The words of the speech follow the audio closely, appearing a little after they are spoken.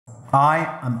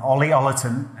I am Ollie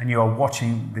Ollerton, and you are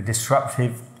watching the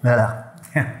Disruptive. I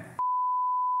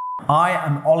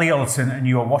am Ollie Ollerton, and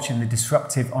you are watching the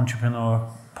Disruptive Entrepreneur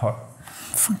Pod.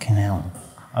 Fucking hell!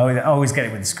 I always get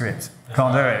it with the script.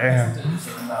 Can't do it. Yeah.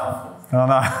 Oh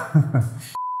no.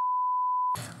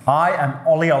 I am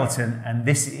Ollie Ollerton, and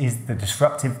this is the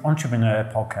Disruptive Entrepreneur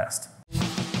Podcast.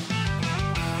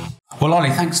 Well, Ollie,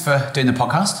 thanks for doing the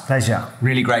podcast. Pleasure.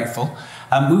 Really grateful.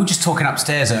 We were just talking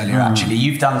upstairs earlier, actually.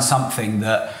 You've done something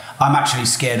that I'm actually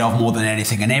scared of more than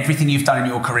anything. And everything you've done in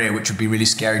your career, which would be really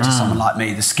scary to someone like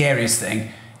me, the scariest thing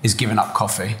is giving up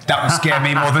coffee. That would scare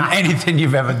me more than anything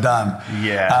you've ever done.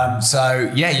 Yeah.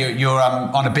 You're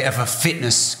on a bit of a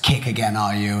fitness kick again,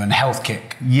 are you? And health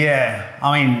kick. Yeah.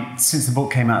 I mean, since the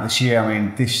book came out this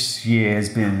year, this year has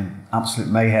been absolute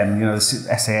mayhem. You know, the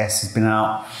SAS has been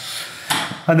out.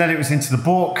 And then it was into the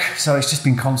book, so it's just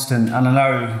been constant. And I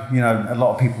know, a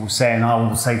lot of people say, and I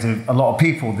will say to a lot of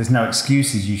people, there's no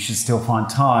excuses, you should still find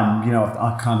time.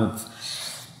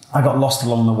 I got lost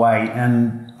along the way.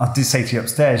 And I did say to you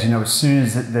upstairs, as soon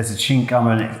as there's a chink,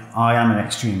 I am an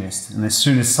extremist. And as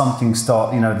soon as something there's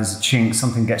a chink,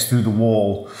 something gets through the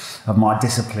wall of my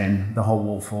discipline, the whole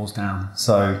wall falls down.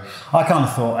 So I kind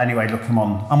of thought, anyway, look, I'm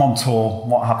on tour.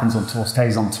 What happens on tour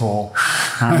stays on tour.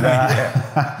 And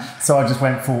so I just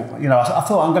went for, I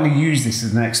thought I'm going to use this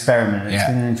as an experiment. It's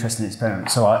been an interesting experiment.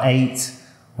 So I ate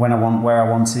where I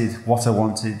wanted, what I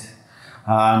wanted.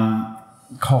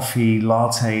 Coffee,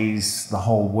 lattes, the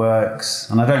whole works.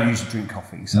 And I don't usually drink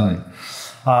coffee, so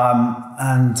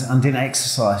and didn't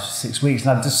exercise for 6 weeks.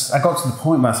 And I got to the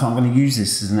point where I thought I'm going to use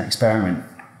this as an experiment.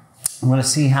 I'm going to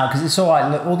see how, because it's all right.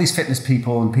 Look, all these fitness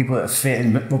people and people that are fit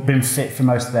and have been fit for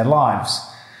most of their lives,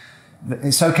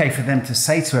 it's okay for them to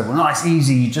say to everyone, it's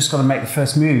easy, you just got to make the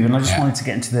first move. And I just wanted to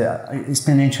get into it's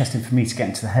been interesting for me to get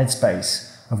into the headspace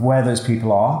of where those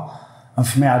people are. And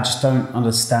for me, I just don't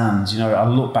understand, I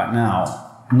look back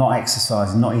now, not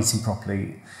exercising, not eating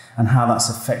properly, and how that's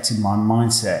affected my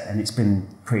mindset. And it's been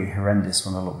pretty horrendous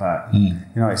when I look back.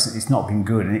 It's not been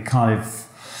good. And it kind of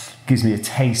gives me a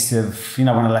taste of, when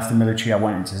I left the military, I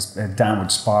went into a downward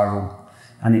spiral,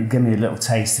 and it gave me a little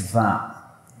taste of that,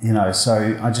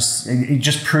 so it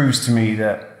just proves to me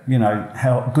that,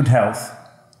 good health,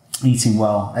 eating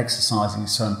well, exercising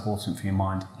is so important for your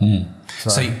mind.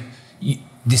 So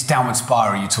this downward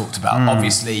spiral you talked about,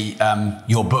 obviously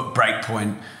your book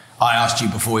Breakpoint, I asked you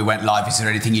before we went live, is there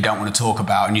anything you don't want to talk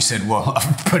about? And you said, well,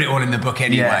 I've put it all in the book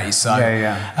anyway.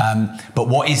 But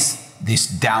what is this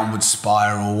downward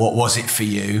spiral? What was it for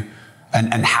you?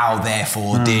 And how,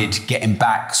 therefore, did getting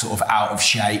back sort of out of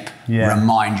shape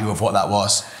remind you of what that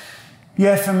was?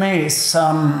 Yeah, for me, it's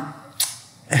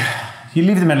you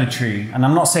leave the military, and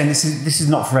I'm not saying this is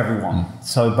not for everyone.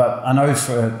 But I know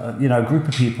for a group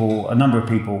of people, a number of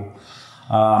people,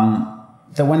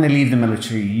 that when they leave the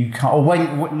military, you can't.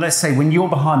 Or let's say when you're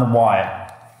behind the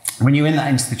wire, when you're in that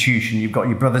institution, you've got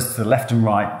your brothers to the left and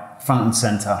right, front and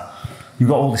centre. You've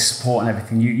got all this support and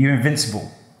everything. You're invincible.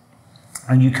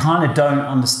 And you kind of don't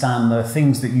understand the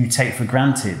things that you take for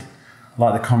granted,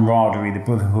 like the camaraderie, the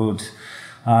brotherhood.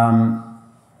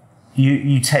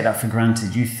 You take that for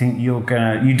granted. You think you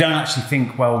don't actually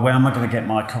think, well, where am I going to get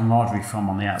my camaraderie from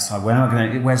on the outside? I'm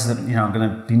going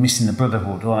to be missing the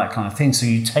brotherhood, all that kind of thing. So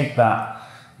you take that,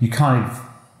 you kind of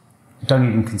don't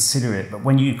even consider it. But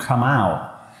when you come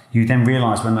out, you then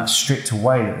realise when that's stripped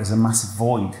away that there's a massive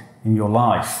void in your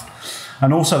life.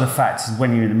 And also the fact is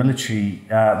when you're in the military,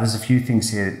 there's a few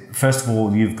things here. First of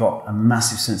all, you've got a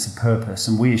massive sense of purpose,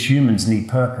 and we as humans need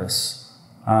purpose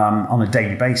on a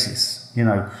daily basis.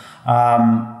 There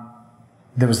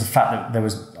was the fact that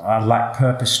I lacked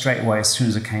purpose straight away as soon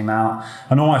as I came out.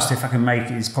 And almost, if I can make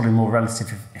it, it's probably more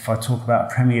relative if I talk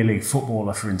about a Premier League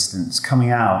footballer, for instance,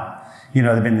 coming out, they've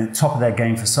been at the top of their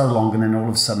game for so long, and then all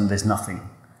of a sudden there's nothing.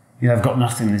 They've got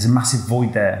nothing. There's a massive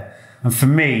void there. And for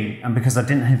me, and because I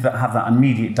didn't have that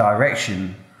immediate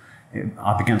direction,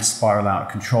 I began to spiral out of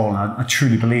control. And I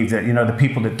truly believe that, the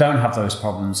people that don't have those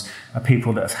problems are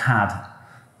people that have had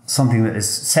something that is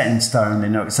set in stone. They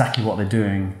know exactly what they're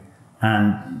doing,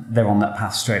 and they're on that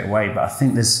path straight away. But I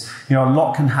think there's, a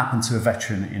lot can happen to a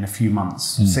veteran in a few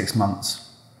months, 6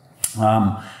 months,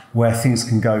 where things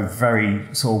can go very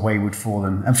sort of wayward for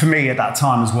them. And for me at that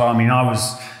time as well,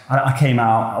 I came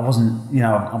out, I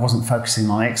wasn't focusing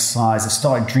on exercise. I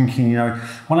started drinking,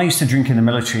 when I used to drink in the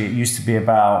military, it used to be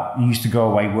about, you used to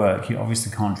go away work. You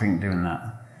obviously can't drink doing that.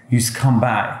 You used to come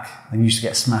back and you used to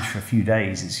get smashed for a few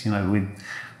days. It's,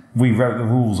 we wrote the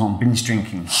rules on binge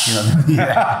drinking, and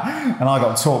I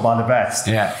got taught by the best.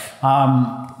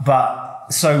 But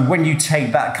so when you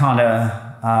take that kind of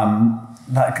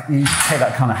that you take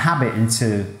that kind of habit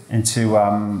into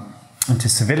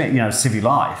civilian, civil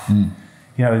life.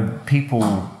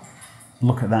 People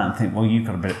look at that and think, well, you've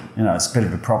got a bit, it's a bit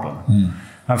of a problem.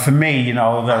 And for me,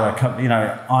 although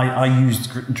I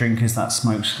used drink as that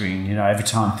smoke screen. Every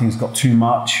time things got too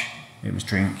much, it was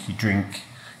drink. You drink.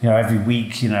 Every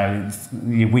week,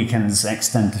 your weekends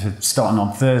extend to starting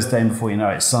on Thursday, and before you know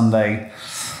it, it's Sunday.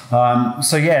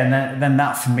 And then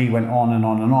that for me went on and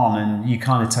on and on, and you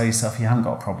kind of tell yourself you haven't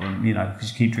got a problem,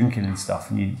 because you keep drinking and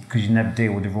stuff, and because you never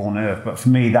deal with the raw nerve. But for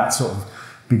me, that sort of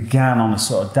began on a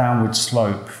sort of downward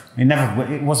slope.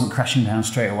 It wasn't crashing down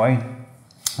straight away.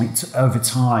 Over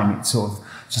time, it sort of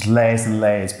just layers and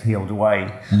layers peeled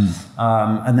away,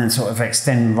 and then sort of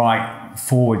extending right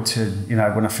forward to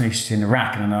when I finished in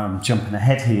Iraq. And I know I'm jumping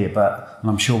ahead here, and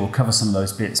I'm sure we'll cover some of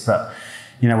those bits. But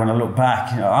when I look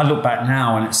back, I look back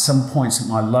now, and at some points at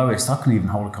my lowest, I couldn't even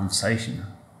hold a conversation.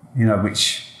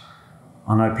 Which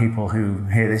I know people who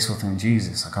hear this will think,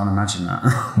 Jesus, I can't imagine that.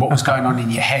 What was going on in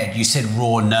your head? You said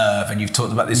raw nerve, and you've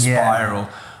talked about this spiral.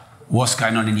 What's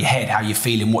going on in your head? How are you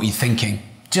feeling? What are you thinking?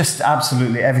 Just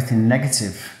absolutely everything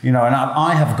negative, and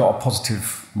I have got a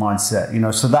positive mindset,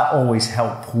 so that always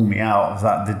helped pull me out of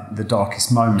that the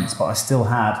darkest moments. But I still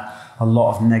had a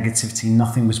lot of negativity.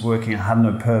 Nothing was working. I had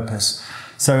no purpose.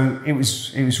 So it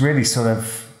was really sort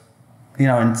of,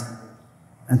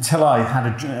 until I had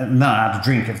a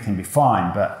drink, everything would be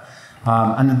fine. But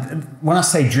and when I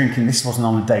say drinking, this wasn't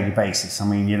on a daily basis.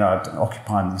 I'd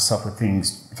occupy myself with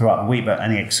things throughout the week, but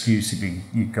any excuse would be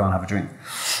you'd go and have a drink.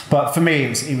 But for me,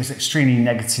 it was extremely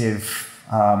negative,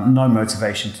 no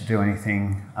motivation to do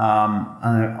anything,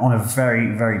 and on a very,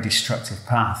 very destructive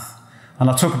path. And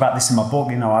I talk about this in my book.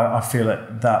 I feel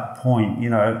at that point,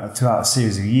 throughout a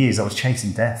series of years, I was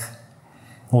chasing death.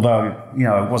 Although,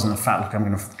 it wasn't a fact, like I'm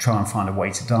going to try and find a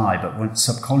way to die, but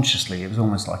subconsciously, it was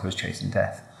almost like I was chasing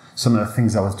death. Some of the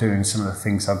things I was doing, some of the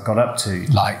things I got up to.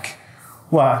 Like?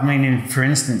 Well, for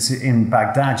instance, in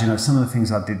Baghdad, some of the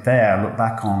things I did there, I look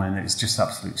back on, and it's just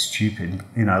absolutely stupid.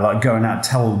 Like going out,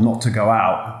 tell not to go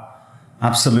out.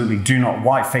 Absolutely, do not,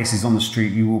 white faces on the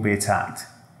street, you will be attacked.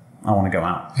 I want to go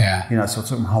out. Yeah. So I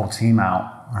took my whole team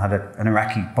out. I had an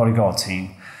Iraqi bodyguard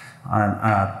team, and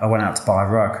I went out to buy a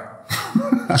rug.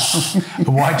 But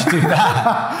why'd you do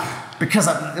that? Because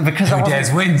Who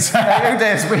dares wins? Who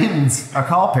dares wins? A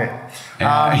carpet.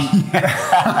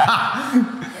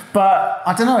 But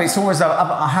I don't know, it's always,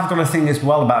 I have got a thing as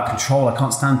well about control. I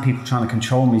can't stand people trying to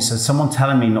control me. So someone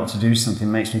telling me not to do something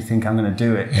makes me think I'm going to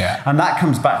do it. Yeah. And that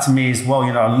comes back to me as well.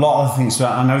 A lot of things,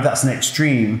 I know that's an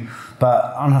extreme,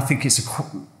 and I think it's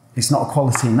not a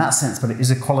quality in that sense, but it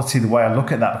is a quality the way I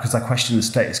look at that, because I question the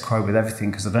status quo with everything,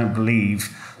 because I don't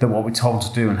believe that what we're told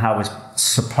to do and how we're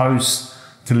supposed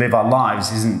to live our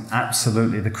lives isn't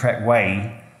absolutely the correct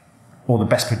way or the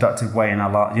best productive way in our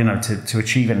life, to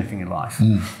achieve anything in life.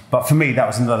 But for me, that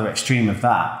was another extreme of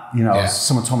that.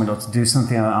 Someone told me not to do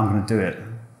something, and I'm going to do it.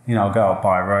 I'll go out,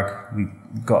 buy a rug. We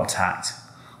got attacked.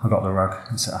 I got the rug.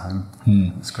 It's at home.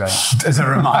 It's great. As a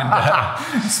reminder.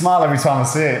 I smile every time I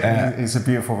see it. It's a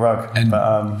beautiful rug. And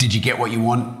did you get what you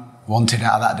wanted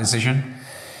out of that decision?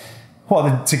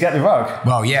 What, to get the rug?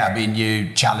 Well, yeah,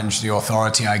 you challenged the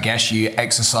authority, I guess. You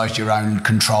exercised your own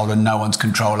control and no one's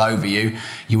control over you.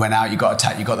 You went out, you got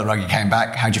attacked, you got the rug, you came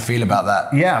back. How'd you feel about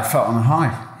that? Yeah, I felt on a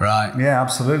high. Right. Yeah,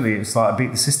 absolutely. It's like I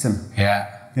beat the system. Yeah.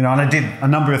 And I did a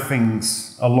number of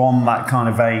things along that kind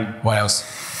of vein. What else?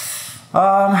 We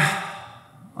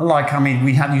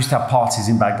used to have parties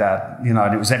in Baghdad,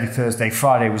 and it was every Thursday.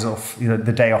 Friday was off, the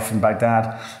day off in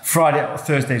Baghdad.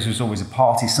 Thursdays was always a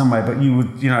party somewhere, but you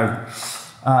would,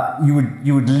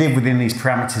 you would live within these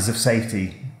parameters of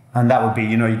safety. And that would be,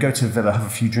 you go to a villa, have a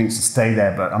few drinks and stay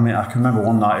there. But I can remember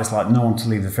one night, it's like no one to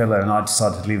leave the villa, and I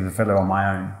decided to leave the villa on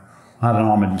my own. I had an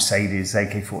armoured Mercedes,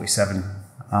 AK-47.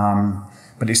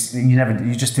 But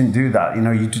you just didn't do that.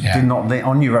 You did not,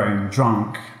 on your own,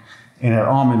 drunk,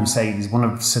 armoured Mercedes, one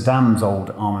of Saddam's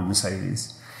old armoured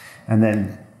Mercedes, and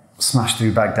then smashed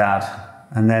through Baghdad.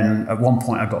 And then at one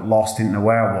point I got lost, didn't know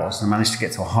where I was, and managed to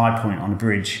get to a high point on a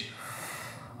bridge.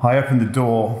 I opened the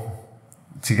door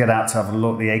to get out to have a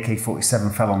look. The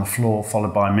AK-47 fell on the floor,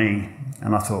 followed by me.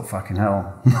 And I thought, fucking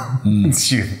hell,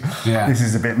 it's you. Yeah. This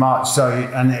is a bit much. So,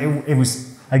 and it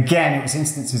was again, it was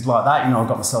instances like that. You know, I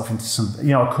got myself into some,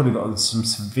 you know, I could have got some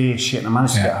severe shit, and I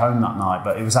managed to get home that night.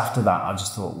 But it was after that I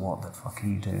just thought, what the fuck are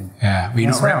you doing? Yeah, were you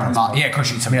not reprimanded? Yeah, of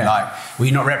course you told me like, were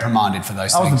you not reprimanded for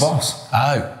those things? I was the boss.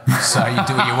 Oh, so you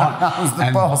do what you want. I was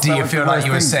the boss. Do you feel like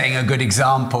you were setting a good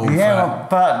example? Yeah,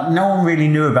 but no one really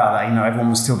knew about that. You know, everyone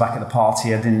was still back at the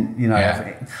party. I didn't, you know,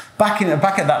 back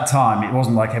at that time, it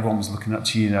wasn't like everyone was looking up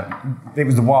to you. You know, it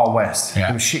was the Wild West.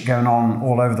 There was shit going on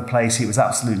all over the place. It was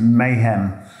absolute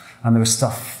mayhem, and there was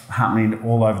stuff happening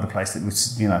all over the place that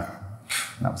was, you know,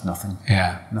 that was nothing.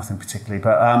 Nothing particularly.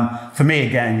 But for me,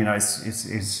 again, you know,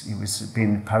 it was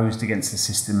being opposed against the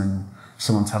system and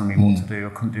someone telling me what to do. I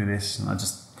couldn't do this, and I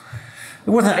just. It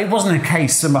wasn't a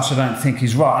case so much, I don't think,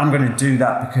 is right, I'm going to do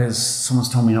that because someone's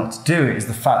told me not to do it. It's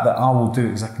the fact that I will do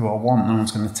exactly what I want. No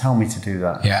one's going to tell me to do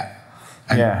that.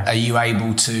 Are you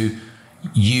able to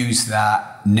use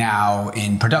that now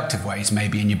in productive ways,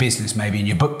 maybe in your business, maybe in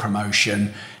your book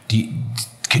promotion?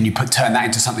 Can you turn that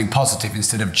into something positive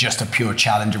instead of just a pure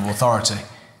challenge of authority?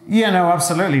 Yeah, no,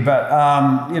 absolutely. But,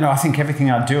 you know, I think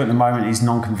everything I do at the moment is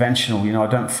non-conventional. You know, I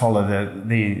don't follow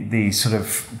the sort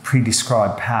of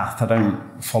pre-described path. I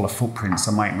don't follow footprints.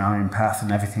 I make my own path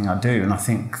in everything I do. And I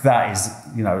think that is,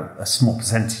 you know, a small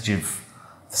percentage of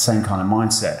the same kind of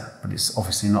mindset. But it's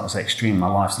obviously not as extreme. My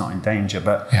life's not in danger.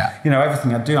 But, you know,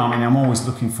 everything I do, I mean, I'm always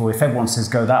looking for, if everyone says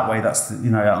go that way, that's,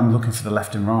 you know, I'm looking for the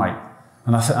left and right.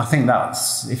 And I think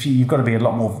that's, if you've got to be a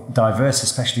lot more diverse,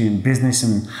 especially in business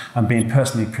and being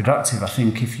personally productive. I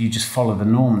think if you just follow the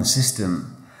norm, the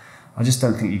system, I just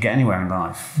don't think you get anywhere in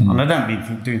life. And I don't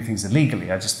mean doing things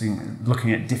illegally. I just think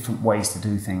looking at different ways to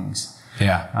do things. So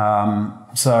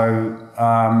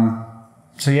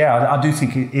yeah, I do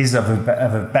think it is of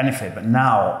a benefit, but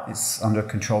now it's under a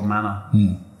controlled manner.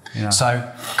 You know? So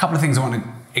a couple of things I want to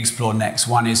explore next.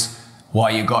 One is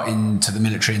why you got into the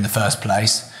military in the first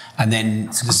place. And then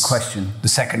question. The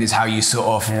second is how you sort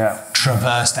of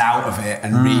traversed out of it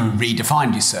and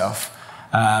redefined yourself.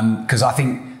 Because I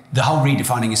think the whole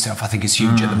redefining yourself, I think, is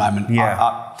huge at the moment.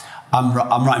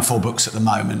 I'm writing 4 books at the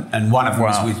moment, and one of them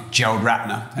is with Gerald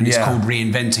Ratner, and it's called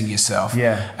Reinventing Yourself.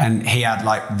 And he had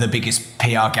like the biggest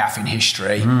PR gaffe in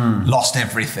history, lost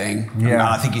everything. And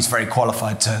I think he's very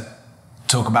qualified to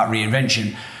talk about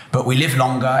reinvention. But we live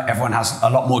longer, everyone has a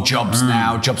lot more jobs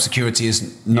now, job security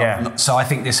is not, so I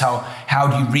think this whole, how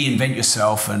do you reinvent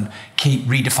yourself and keep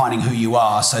redefining who you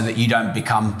are so that you don't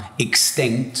become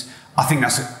extinct? I think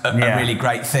that's a really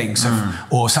great thing, so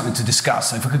or something to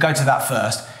discuss. So if we could go to that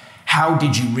first, how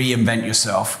did you reinvent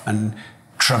yourself and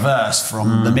traverse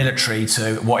from the military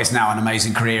to what is now an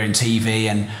amazing career in TV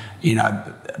and, you know,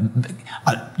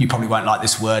 you probably won't like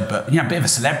this word, but, you know, a bit of a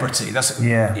celebrity.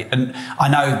 And I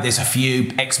know there's a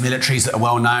few ex-militaries that are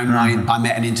well known. I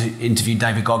met and interviewed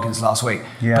David Goggins last week,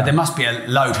 but there must be a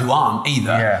load who aren't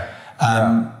either.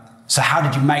 So how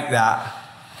did you make that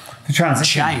the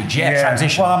transition change?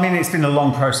 Transition. Well, I mean, it's been a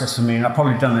long process for me, and I've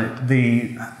probably done it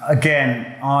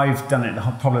I've done it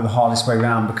probably the hardest way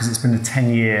around, because it's been a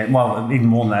 10-year, well, even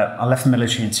more than that. I left the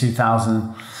military in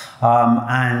 2000,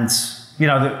 and you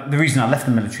know, the reason I left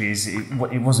the military is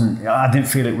it wasn't. I didn't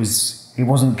feel it was. It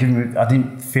wasn't giving. I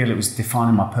didn't feel it was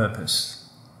defining my purpose.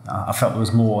 I felt there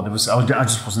was more. I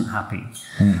just wasn't happy,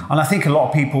 and I think a lot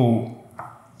of people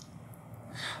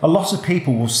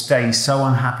will stay so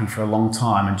unhappy for a long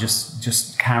time and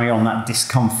just carry on that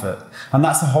discomfort. And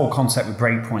that's the whole concept with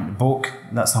Breakpoint, the book.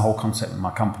 That's the whole concept with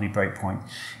my company, Breakpoint.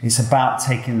 It's about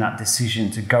taking that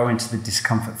decision to go into the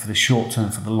discomfort for the short term,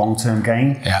 for the long term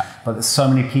gain. But there's so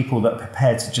many people that are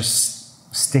prepared to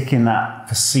just stick in that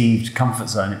perceived comfort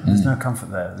zone. There's no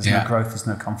comfort there. There's no growth. There's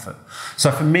no comfort.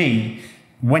 So for me,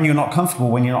 when you're not comfortable,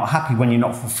 when you're not happy, when you're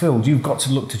not fulfilled, you've got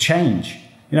to look to change.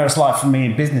 You know, it's like for me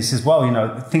in business as well, you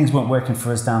know, things weren't working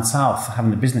for us down south,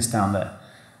 having the business down there.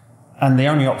 And the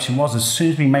only option was, as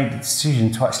soon as we made the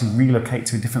decision to actually relocate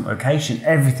to a different location,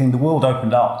 the world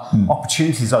opened up,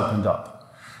 opportunities opened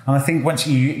up. And I think once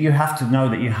you have to know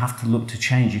that you have to look to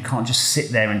change. You can't just sit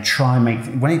there and try and make,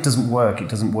 when it doesn't work, it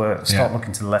doesn't work. Start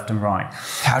looking to the left and right.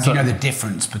 How do you know the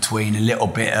difference between a little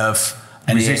bit of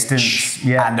resistance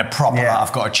and a proper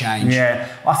I've got to change?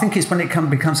 I think it's when it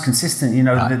becomes consistent. You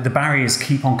know, the barriers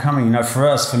keep on coming. You know,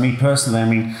 for me personally, I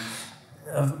mean,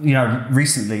 you know,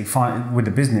 recently with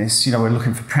the business, you know, we're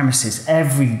looking for premises.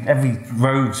 Every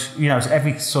road, you know,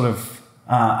 every sort of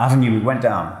avenue we went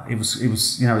down, it was you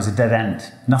know, it was a dead end.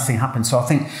 Nothing happened. So I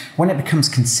think when it becomes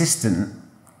consistent,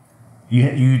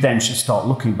 you then should start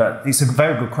looking. But it's a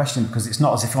very good question, because it's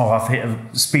not as if, I've hit a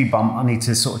speed bump, I need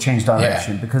to sort of change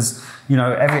direction, because, you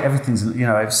know, everything's, you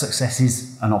know, success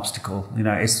is an obstacle. You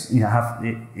know, it's, you have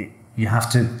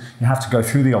to go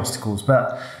through the obstacles.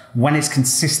 But when it's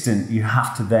consistent, you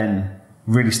have to then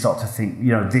really start to think,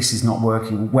 you know, this is not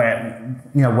working.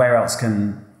 Where else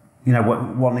can, you know,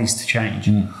 what needs to change?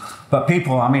 But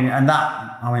people, I mean, I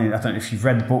don't know if you've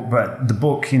read the book, but the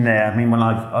book in there, I mean, when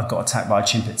I got attacked by a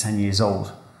chimp at 10 years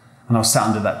old, and I was sat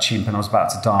under that chimp and I was about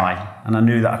to die, and I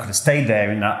knew that I could have stayed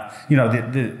there in that, you know,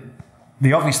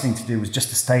 the obvious thing to do was just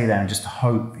to stay there and just to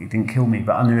hope it didn't kill me.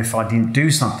 But I knew if I didn't do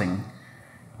something,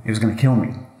 it was going to kill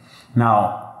me.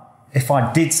 Now, if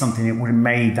I did something, it would have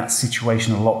made that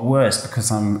situation a lot worse,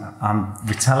 because I'm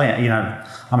retaliating, you know,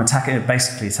 I'm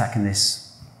basically attacking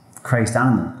this crazed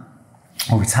animal,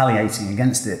 or retaliating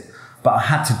against it. But I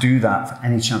had to do that for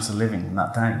any chance of living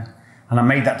that day. And I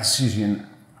made that decision,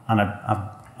 and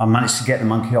I managed to get the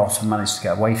monkey off and managed to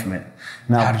get away from it.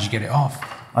 Now, how did you get it off?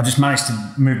 I just managed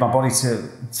to move my body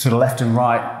to the left and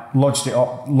right, lodged it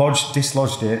up,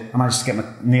 dislodged it. I managed to get my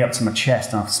knee up to my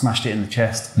chest, and I smashed it in the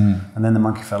chest, and then the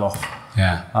monkey fell off.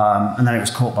 Yeah. And then it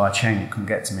was caught by a chain; it couldn't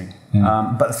get to me.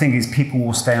 But the thing is, people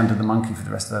will stay under the monkey for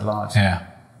the rest of their lives. Yeah.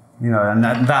 You know, and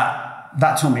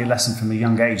that taught me a lesson from a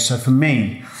young age. So for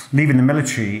me, leaving the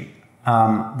military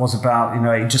was about, you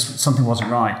know, it just, something wasn't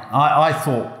right. I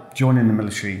thought joining the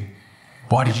military.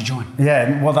 Why did you join?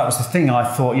 Yeah, well, that was the thing. I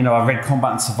thought, you know, I read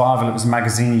Combat and Survival. It was a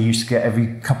magazine you used to get every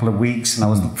couple of weeks, and I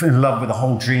was in love with the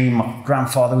whole dream. My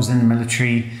grandfather was in the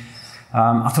military.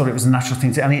 I thought it was a natural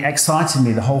thing and it excited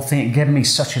me, the whole thing. It gave me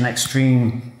such an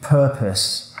extreme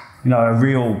purpose, you know, a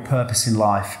real purpose in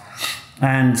life.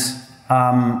 And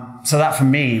so that for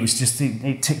me, it was just,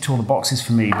 it ticked all the boxes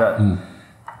for me, but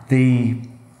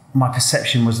my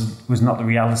perception was not the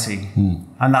reality.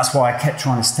 And that's why I kept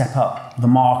trying to step up the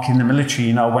mark in the military.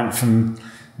 You know, I went from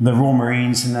the Royal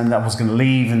Marines, and then I was going to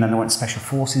leave, and then I went to Special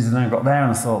Forces, and then I got there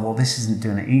and I thought, well, this isn't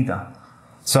doing it either.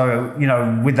 So, you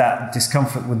know, with that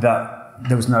discomfort, with that,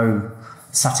 there was no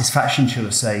satisfaction, shall I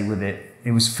say, with it.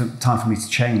 It was time for me to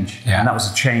change. Yeah. And that was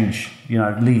a change, you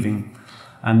know, leaving.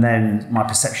 And then my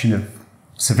perception of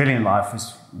civilian life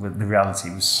with the reality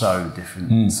was so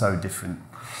different, so different.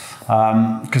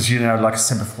 Because, you know, like I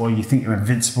said before, you think you're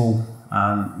invincible.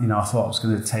 You know, I thought I was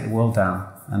going to take the world down,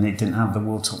 and it didn't have. The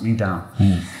world took me down.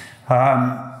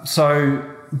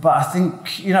 But I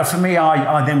think, you know, for me,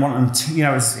 I then wanted to, you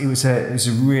know, it was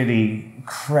a really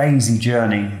crazy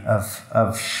journey of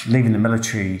leaving the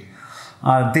military.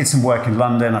 I did some work in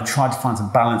London. I tried to find some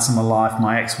balance in my life.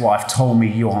 My ex-wife told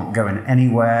me, you aren't going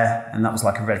anywhere, and that was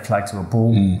like a red flag to a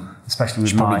bull, especially with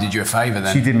She probably did you a favour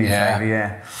then. She did me a favour,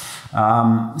 yeah.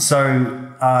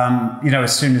 You know,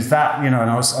 as soon as that, you know, and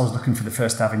I was looking for the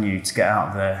first avenue to get out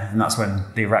of there, and that's when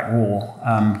the Iraq War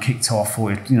kicked off,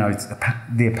 or, you know,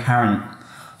 the apparent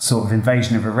sort of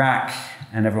invasion of Iraq,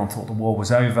 and everyone thought the war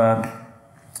was over.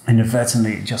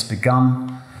 Inadvertently, it just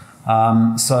begun.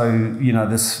 You know,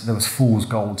 there was fool's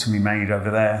gold to be made over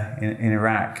there in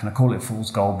Iraq, and I call it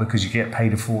fool's gold because you get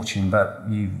paid a fortune, but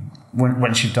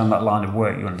once you've done that line of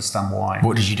work, you understand why.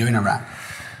 What did you do in Iraq?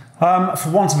 For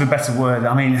want of a better word,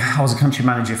 I mean, I was a country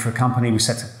manager for a company. We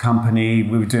set up a company.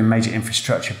 We were doing major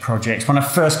infrastructure projects. When I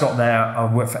first got there, I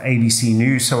worked for ABC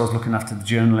News, so I was looking after the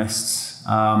journalists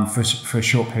for a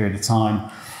short period of time.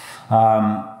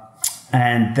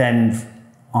 And then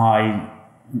I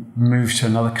moved to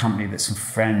another company that some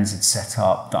friends had set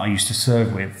up that I used to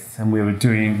serve with, and we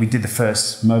did the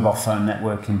first mobile phone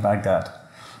network in Baghdad.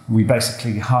 We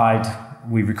basically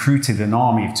we recruited an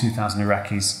army of 2,000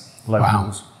 Iraqis,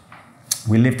 locals. Wow.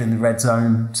 We lived in the red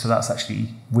zone, so that's actually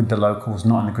with the locals,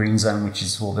 not in the green zone, which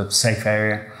is all the safe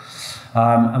area.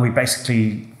 And we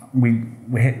basically,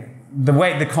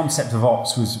 the concept of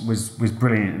ops was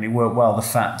brilliant, and it worked well.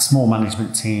 Small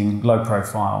management team, low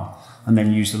profile, and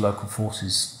then use the local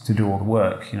forces to do all the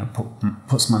work, you know,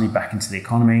 puts money back into the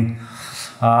economy.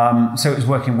 So it was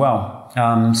working well.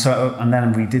 And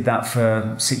then we did that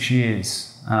for 6 years.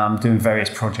 Doing various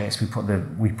projects. We put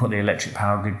the electric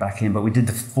power grid back in, but we did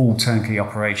the full turnkey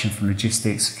operation from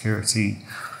logistics, security,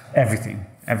 everything.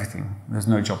 There's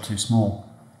no job too small.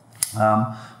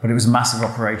 But it was a massive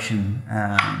operation.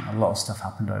 A lot of stuff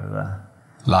happened over there.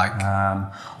 Like?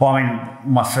 Well, I mean,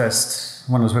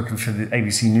 when I was working for the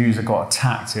ABC News, I got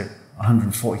attacked at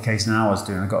 140 k's an hour.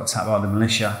 I got attacked by the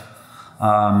militia.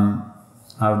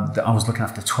 I was looking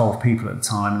after 12 people at the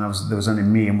time, and there was only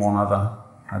me and one other.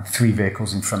 I had 3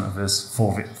 vehicles in front of us,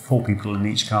 4 people in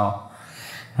each car.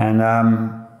 And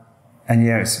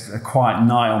yeah, it's a quiet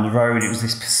night on the road. It was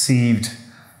this perceived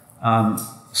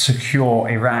secure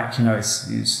Iraq. You know, it's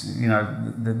you know,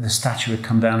 the statue had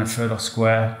come down in Firdos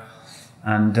Square,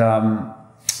 and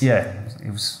yeah,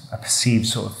 it was a perceived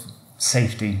sort of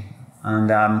safety.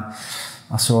 And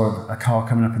I saw a car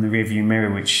coming up in the rearview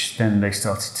mirror, which then they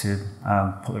started to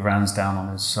put the rounds down on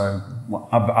us. So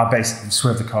I basically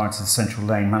swerved the car into the central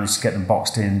lane, managed to get them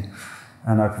boxed in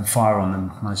and open fire on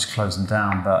them, managed to close them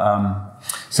down. But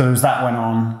so there was that went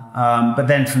on. But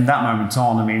then from that moment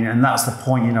on, I mean, and that's the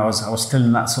point, you know, I was still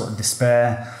in that sort of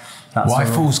despair. Why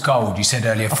fool's gold? You said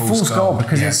earlier fool's gold.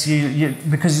 Because it's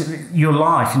because your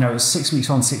life, you know, it's 6 weeks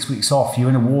on, 6 weeks off. You're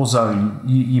in a war zone.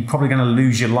 You're probably going to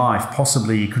lose your life.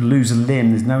 Possibly you could lose a limb.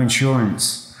 There's no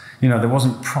insurance. You know, there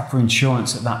wasn't proper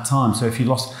insurance at that time. So if you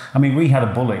lost, I mean, we had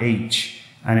a bullet each,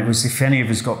 and it was if any of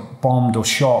us got bombed or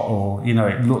shot, or you know,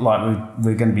 it looked like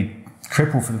we're going to be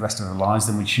crippled for the rest of our lives,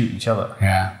 then we'd shoot each other.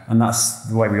 Yeah. And that's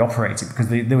the way we operated because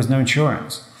there was no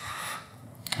insurance.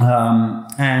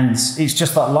 And it's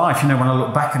just that life, you know, when I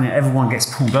look back on it, everyone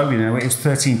gets pulled over, you know, it was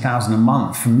 13,000 a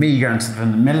month. For me going to the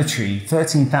military,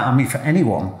 13,000, I mean, for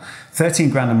anyone, 13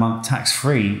 grand a month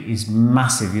tax-free is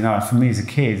massive, you know, and for me as a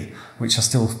kid, which I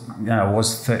still, you know,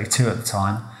 was 32 at the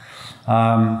time,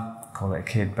 call it a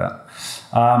kid, but,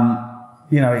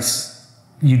 you know,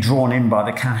 you're drawn in by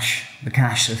the cash,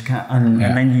 and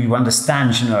then you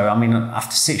understand, you know, I mean,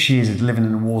 after 6 years of living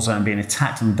in a war zone, being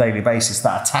attacked on a daily basis,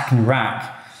 that attack in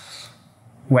Iraq,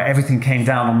 where everything came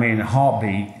down on me in a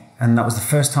heartbeat, and that was the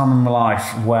first time in my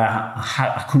life where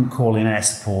I couldn't call in air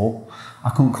support, I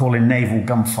couldn't call in naval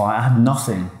gunfight, I had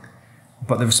nothing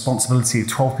but the responsibility of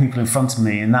 12 people in front of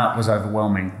me, and that was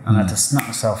overwhelming, and I had to snap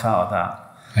myself out of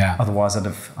that. Yeah. Otherwise I'd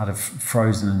have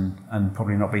frozen and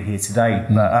probably not be here today.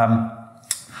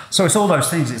 But so it's all those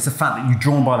things. It's the fact that you're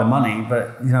drawn by the money,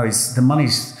 but you know, it's the money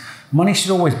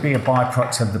should always be a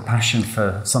byproduct of the passion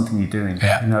for something you're doing.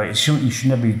 Yeah. You know, you should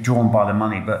never be drawn by the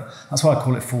money, but that's why I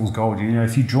call it fool's gold. You know,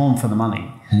 if you're drawn for the money,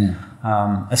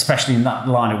 especially in that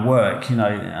line of work, you know,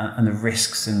 and the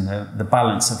risks and the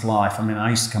balance of life. I mean, I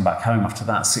used to come back home after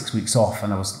that 6 weeks off,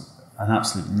 and I was an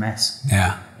absolute mess.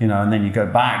 Yeah. You know, and then you go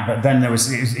back, but then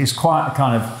it's quite a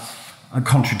kind of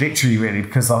contradictory, really,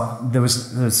 because there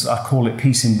was I call it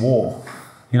peace in war.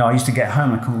 You know, I used to get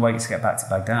home, I couldn't wait to get back to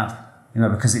Baghdad. You know,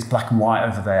 because it's black and white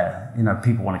over there. You know,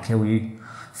 people want to kill you,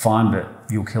 fine, but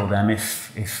you'll kill them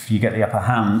if you get the upper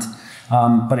hand.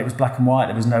 But it was black and white.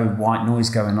 There was no white noise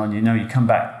going on. You know, you come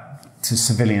back to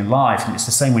civilian life, and it's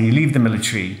the same when you leave the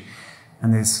military,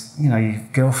 and there's, you know, your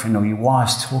girlfriend or your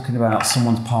wife's talking about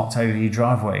someone's parked over your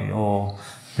driveway, or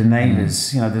the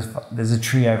neighbours, you know, there's a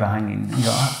tree overhanging. You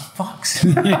go, oh, fucks.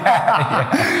 Okay,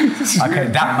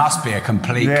 that must be a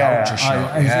complete culture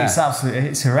shock. It's absolutely,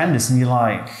 it's horrendous, and you're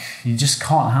like, you just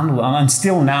can't handle it. And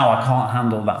still now, I can't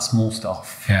handle that small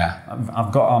stuff. Yeah,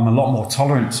 I'm a lot more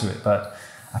tolerant to it, but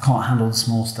I can't handle the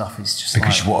small stuff. It's just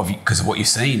because of what you've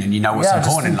seen, and you know what's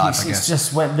important in life. I guess it's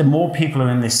just when the more people are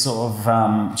in this sort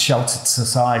of sheltered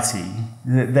society,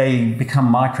 they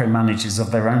become micromanagers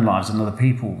of their own lives and other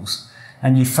people's.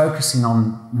 And you're focusing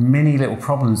on many little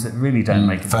problems that really don't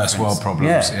make a difference. First world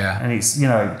problems, yeah. And it's, you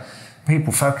know,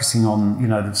 people focusing on, you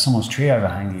know, someone's tree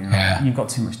overhanging. You've got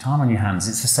too much time on your hands.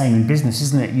 It's the same in business,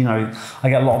 isn't it? You know, I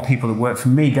get a lot of people that work for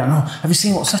me going, oh, have you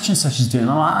seen what such and such is doing?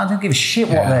 I'm like, I don't give a shit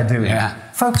what they're doing. Yeah.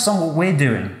 Focus on what we're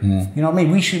doing. You know what I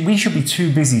mean? We should be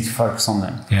too busy to focus on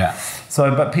them. Yeah. So,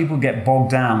 but people get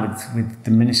bogged down with the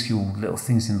minuscule little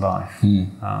things in life.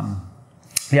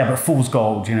 Yeah, but fool's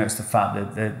gold, you know, it's the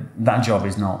fact that that job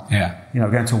is not, you know,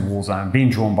 going to a war zone, being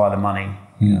drawn by the money,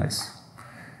 you know,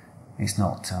 it's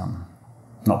not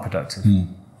productive. Yeah.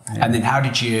 And then how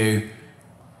did you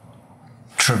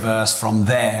traverse from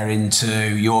there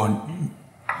into your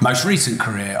most recent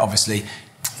career, obviously?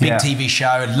 Big TV show.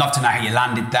 I'd love to know how you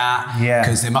landed that,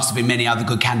 because there must have been many other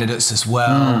good candidates as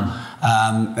well.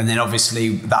 And then obviously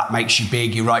that makes you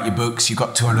big. You write your books. You've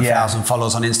got 200,000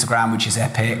 followers on Instagram, which is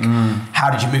epic. How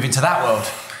did you move into that world?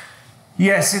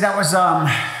 Yeah, see, that was,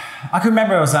 I can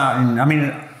remember I was out in, I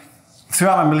mean,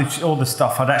 throughout my military, all the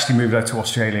stuff, I'd actually moved over to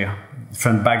Australia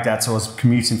from Baghdad. So I was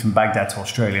commuting from Baghdad to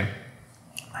Australia.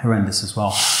 Horrendous as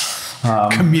well.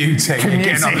 Commuting,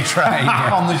 getting on the train.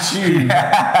 On the tube.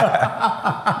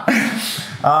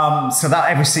 So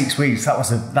that every 6 weeks, that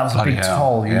was a big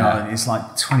toll, you know. It's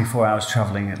like 24 hours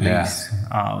travelling at least.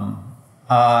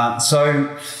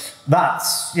 So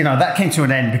that's, you know, that came to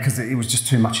an end because it was just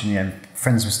too much in the end.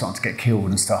 Friends were starting to get killed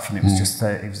and stuff, and it was just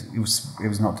it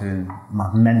was not doing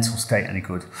my mental state any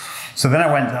good. So then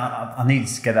I went, I needed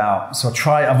to get out. So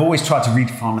I've always tried to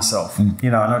redefine myself, you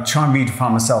know, and I try and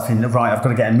redefine myself in I've got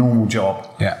to get a normal job.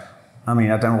 Yeah. I mean,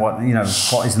 I don't know what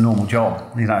is a normal job,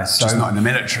 you know. So, just not in the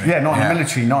military. Yeah, not in the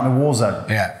military, not in a war zone.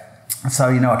 Yeah. So,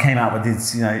 you know, I came out with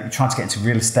this, you know, trying to get into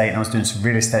real estate, and I was doing some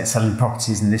real estate, selling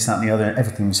properties and this, that and the other, and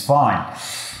everything was fine.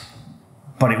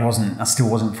 but I still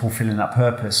wasn't fulfilling that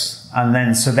purpose. And then,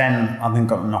 I then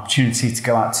got an opportunity to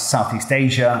go out to Southeast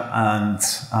Asia and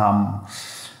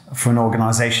for an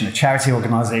organisation, a charity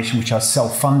organisation, which I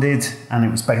self-funded, and I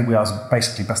was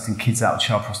basically busting kids out of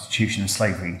child prostitution and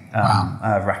slavery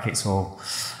rackets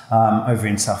over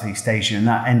in Southeast Asia, and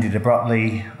that ended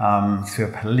abruptly through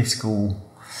a political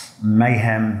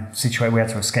mayhem situation. We had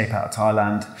to escape out of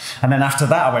Thailand, and then after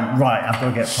that, I went, right, I've got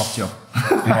to get a top job.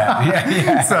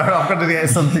 So I've got to get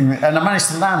something, and I managed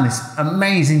to land this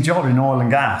amazing job in oil and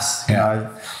gas. You know,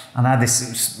 and I had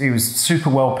this. It was super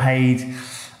well paid,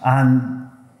 and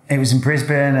it was in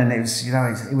Brisbane, and it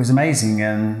was amazing.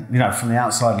 And from the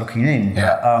outside looking in,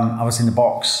 I was in the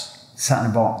box, sat in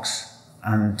a box,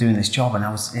 and doing this job, and it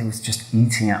was just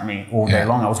eating at me all day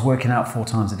long. I was working out 4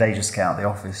 times a day just to get out of the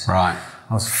office. Right.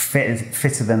 I was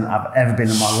fitter than I've ever been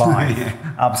in my life.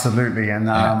 Absolutely. And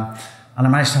I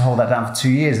managed to hold that down for 2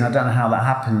 years, and I don't know how that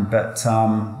happened, but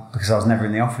because I was never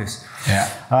in the office.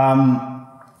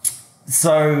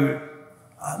 So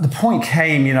the point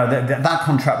came, that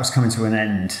contract was coming to an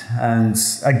end, and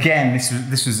again,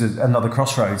 this was another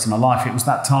crossroads in my life. It was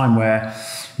that time where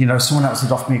someone else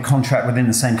had offered me a contract within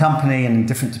the same company and in a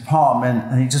different department,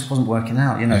 and it just wasn't working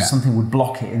out. Something would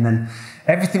block it, and then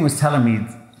everything was telling me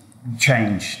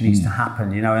change needs to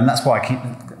happen. And that's why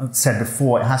I said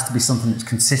before, it has to be something that's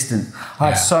consistent. I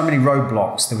had so many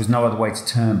roadblocks, there was no other way to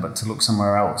turn but to look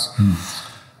somewhere else.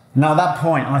 Now, at that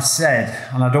point, I said,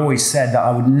 and I'd always said, that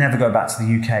I would never go back to the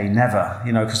UK, never,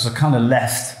 because I kind of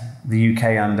left the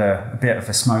UK under a bit of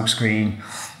a smokescreen,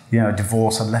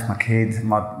 divorce. I'd left my kid,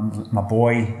 my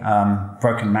boy,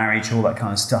 broken marriage, all that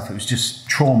kind of stuff. It was just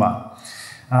trauma.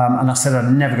 And I said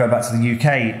I'd never go back to the UK.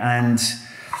 And,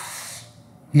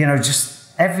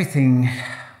 just everything,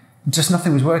 just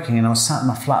nothing was working. And I was sat in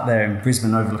my flat there in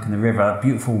Brisbane overlooking the river,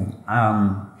 beautiful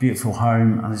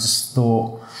home. And I just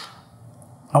thought,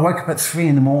 I woke up at 3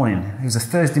 a.m. It was a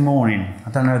Thursday morning. I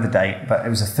don't know the date, but it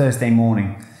was a Thursday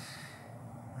morning.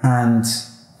 And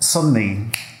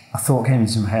suddenly a thought came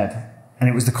into my head, and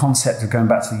it was the concept of going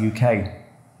back to the UK.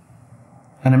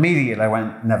 And immediately I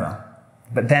went, never.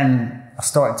 But then I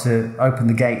started to open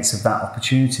the gates of that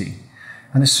opportunity.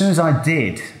 And as soon as I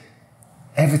did,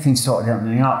 everything started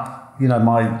opening up.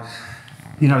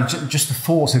 Just the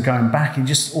thoughts of going back, it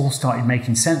just all started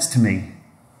making sense to me.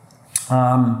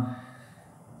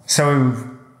 So,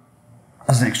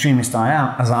 as an extremist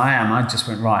as I am, I just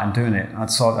went, right, I'm doing it.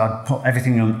 I'd put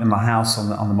everything in my house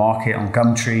on the market, on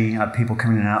Gumtree. I had people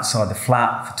coming in outside the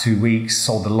flat for 2 weeks,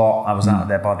 sold a lot. I was out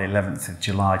there by the 11th of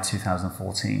July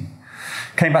 2014.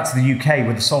 Came back to the UK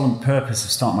with the sole purpose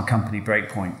of starting my company,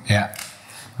 Breakpoint.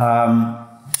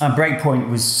 And Breakpoint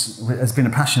has been a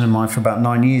passion of mine for about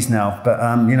 9 years now. But,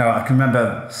 I can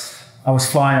remember I was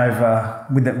flying over,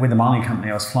 with the mining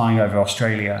company, I was flying over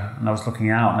Australia, and I was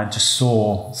looking out, and I just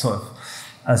saw sort of,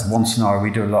 as one scenario, we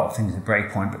do a lot of things at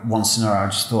Breakpoint, but one scenario, I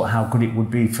just thought how good it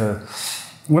would be for,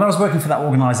 when I was working for that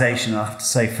organisation, I have to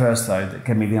say first though, that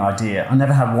gave me the idea, I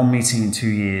never had one meeting in 2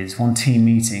 years, one team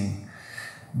meeting.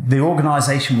 The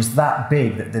organisation was that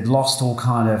big that they'd lost all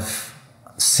kind of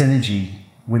synergy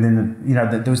within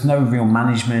there was no real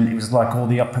management. It was like all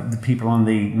the people on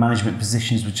the management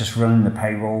positions were just running the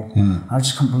payroll. I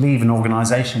just couldn't believe an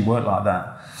organisation worked like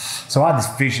that. So I had this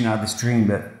vision, I had this dream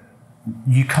that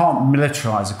you can't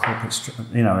militarise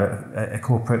a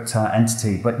corporate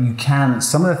entity, but you can.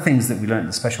 Some of the things that we learned in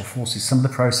the special forces, some of the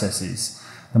processes,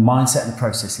 the mindset and the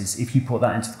processes, if you put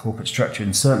that into the corporate structure,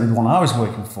 and certainly the one I was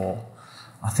working for,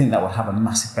 I think that would have a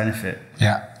massive benefit.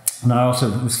 And I also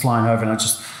was flying over, and I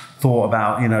just thought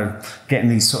about, getting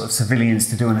these sort of civilians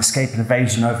to do an escape and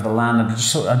evasion over the land, and I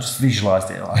just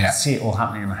visualised it. I could see it all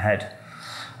happening in my head.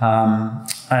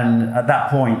 And at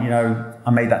that point, I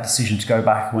made that decision to go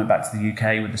back. I went back to the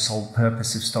UK with the sole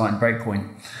purpose of starting Breakpoint.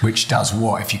 Which does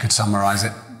what, if you could summarise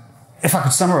it? If I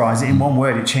could summarise it in one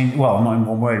word, it changed, well, not in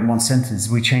one word, in one sentence,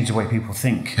 we changed the way people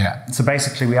think. So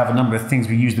basically we have a number of things.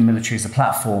 We use the military as a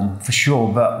platform, for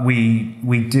sure, but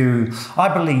we do, I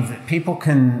believe that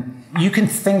you can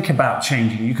think about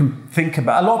changing. You can think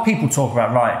about, a lot of people talk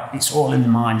about, right, it's all in the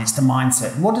mind, it's the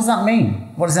mindset. What does that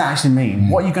mean? What does that actually mean?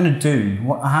 What are you going to do?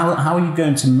 How are you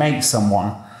going to make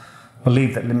someone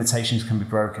believe that limitations can be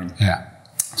broken?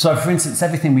 So for instance,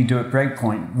 everything we do at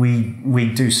Breakpoint, we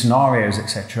do scenarios,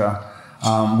 etc.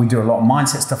 We do a lot of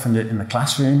mindset stuff in the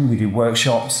classroom, we do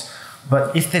workshops,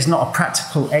 but if there's not a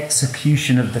practical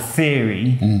execution of the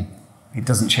theory, it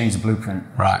doesn't change the blueprint.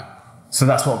 So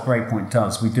that's what Breakpoint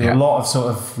does. We do a lot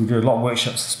of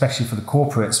workshops, especially for the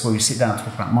corporates, where we sit down and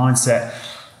talk about mindset.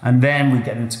 And then we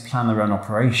get them to plan their own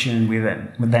operation. We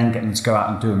then get them to go out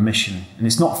and do a mission. And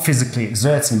it's not physically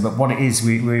exerting, but what it is,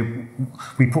 we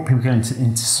put people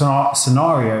into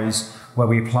scenarios where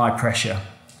we apply pressure.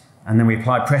 And then we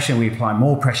apply pressure, and we apply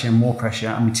more pressure and more pressure,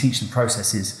 and we teach them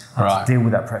processes how to deal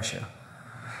with that pressure.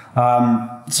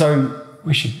 So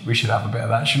we should have a bit of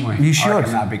that, shouldn't we? You should. I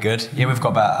reckon that'd be good. Yeah, we've got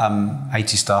about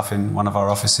 80 staff in one of our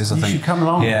offices, I think. You should come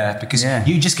along. Yeah, because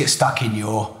you just get stuck in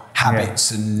your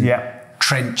habits and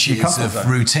trenches of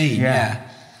routine.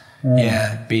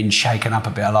 Yeah, being shaken up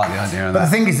a bit. I like the idea of that. But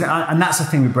the thing is, and that's the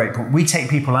thing with Breakpoint, we take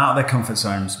people out of their comfort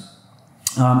zones.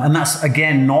 And that's,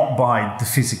 again, not by the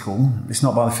physical. It's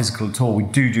not by the physical at all. We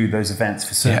do those events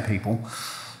for certain people.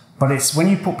 But it's when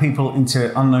you put people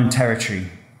into unknown territory,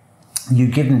 you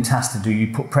give them tasks to do,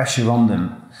 you put pressure on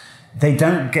them, they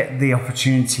don't get the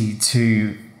opportunity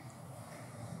to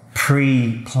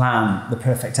pre-plan the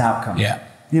perfect outcome.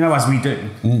 You know, as we do.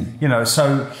 You know,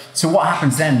 so what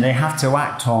happens then? They have to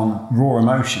act on raw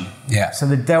emotion. So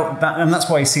they dealt that, and that's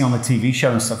why you see on the TV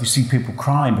show and stuff, you see people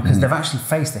crying because they've actually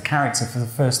faced the character for the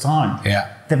first time.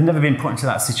 They've never been put into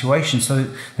that situation, so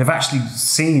they've actually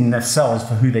seen themselves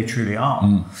for who they truly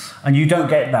are. And you don't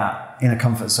get that in a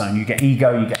comfort zone. You get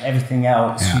ego, you get everything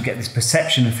else, you get this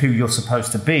perception of who you're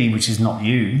supposed to be, which is not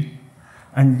you,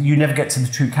 and you never get to the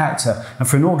true character. And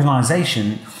for an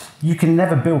organisation, you can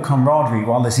never build camaraderie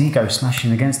while there's ego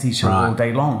smashing against each other all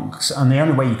day long. And the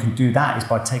only way you can do that is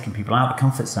by taking people out of the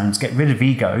comfort zones, get rid of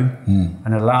ego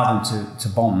and allow them to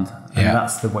bond. And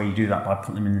that's the way you do that, by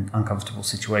putting them in uncomfortable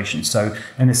situations. So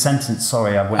in a sentence,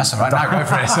 sorry, I went... That's all right, no, go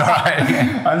for it, it's all right.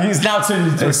 And it's now turned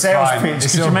into a sales pitch.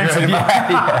 Could you mention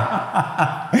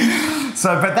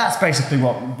So, but that's basically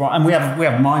what... And we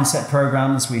have mindset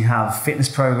programs, we have fitness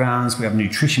programs, we have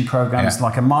nutrition programs.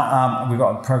 Like we've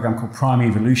got a program called Prime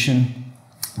Evolution.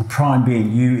 Prime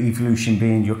being you, evolution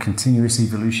being your continuous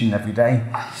evolution every day.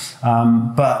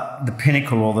 But the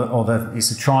pinnacle, it's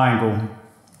a triangle.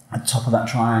 At the top of that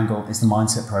triangle is the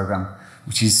mindset program,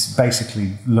 which is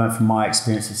basically, learned from my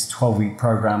experience, it's a 12-week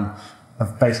program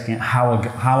of basically how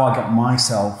I got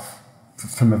myself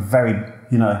from a very,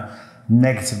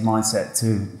 negative mindset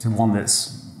to one that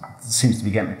seems to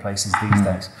be getting me places these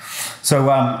days. So,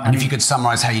 and if you could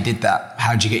summarize how you did that,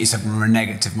 how did you get yourself from a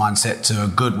negative mindset to a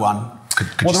good one? Could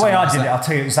well, the way I did it, I'll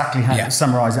tell you exactly how to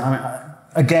summarize it. I mean,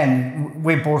 again,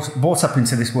 we're brought up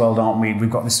into this world, aren't we? We've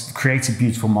got this creative,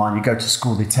 beautiful mind. You go to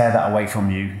school, they tear that away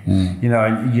from you, and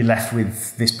you're left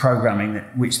with this programming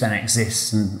which then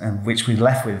exists and which we're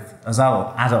left with as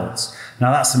adults.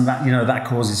 Now that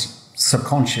causes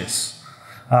subconscious,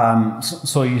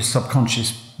 so your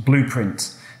subconscious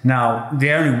blueprint. Now,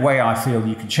 the only way I feel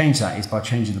you can change that is by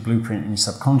changing the blueprint in your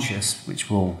subconscious, which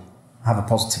will have a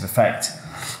positive effect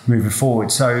moving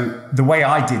forward. So the way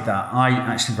I did that, I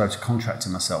actually wrote a contract to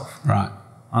myself. Right.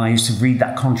 And I used to read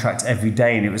that contract every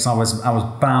day, and I was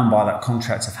bound by that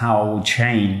contract of how I would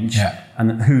change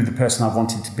and who the person I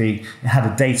wanted to be. It had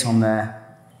a date on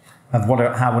there of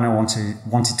how I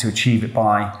wanted to achieve it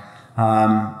by,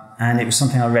 and it was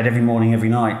something I read every morning, every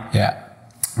night.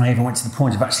 And I even went to the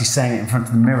point of actually saying it in front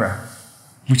of the mirror,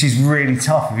 which is really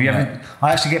tough. Have you ever?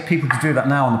 I actually get people to do that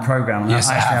now on the program. Yes,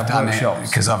 I have done workshops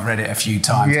because I've read it a few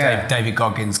times. David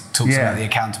Goggins talks about the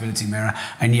accountability mirror,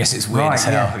 and yes, it's weird as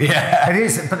hell. It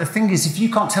is. But the thing is, if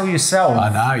you can't tell yourself, I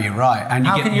know you're right, and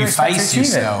you face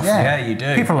yourself. Yeah, you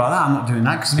do. People like that, I'm not doing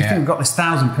that because we think we've got this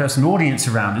 1,000-person audience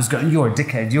around us going, "You're a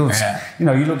dickhead.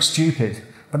 You look stupid."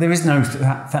 But there is no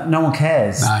one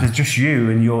cares. No. There's just you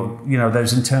and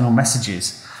those internal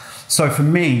messages. So for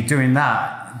me, doing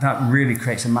that really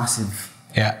creates a massive...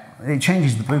 It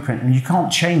changes the blueprint. And you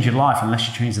can't change your life unless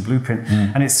you change the blueprint.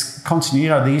 And it's constantly...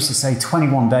 they used to say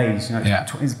 21 days.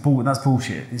 That's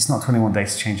bullshit. It's not 21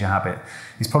 days to change your habit.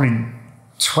 It's probably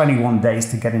 21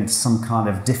 days to get into some kind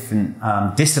of different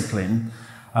discipline.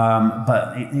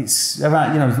 But it's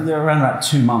around, around about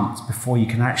 2 months before you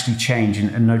can actually change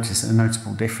and notice a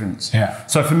notable difference.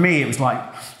 So for me, it was like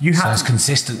it's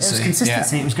consistency. It was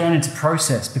consistency. It was going into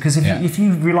process because if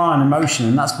you rely on emotion,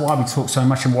 and that's why we talk so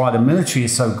much and why the military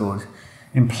is so good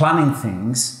in planning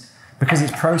things, because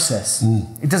it's process.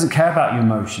 It doesn't care about your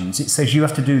emotions. It says you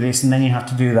have to do this, and then you have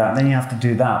to do that, and then you have to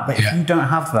do that. But if you don't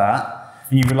have that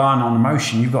and you rely on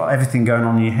emotion, you've got everything going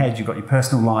on in your head. You've got your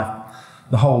personal life.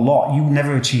 The whole lot, you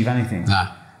never achieve anything. No.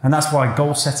 And that's why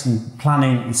goal setting,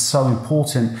 planning is so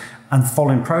important, and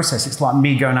following process. It's like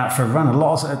me going out for a run. A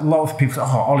lot of people say,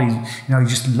 "Oh, Ollie, he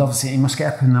just loves it. He must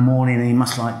get up in the morning and he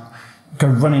must go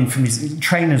running from his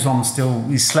trainers on still,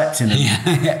 he slept in them.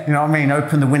 Yeah. You know what I mean?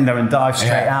 Open the window and dive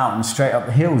straight out and straight up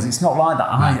the hills. It's not like that.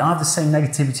 I have the same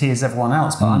negativity as everyone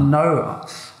else, but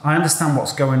I understand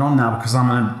what's going on now because I'm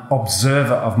an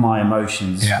observer of my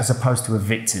emotions as opposed to a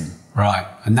victim. Right.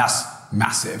 And that's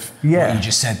massive. Yeah. What you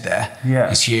just said there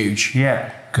is huge.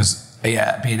 Yeah. Because,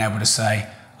 being able to say,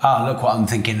 oh, look what I'm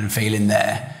thinking and feeling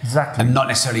there. Exactly. And not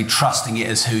necessarily trusting it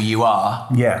as who you are,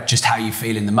 just how you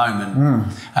feel in the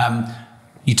moment.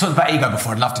 You talked about ego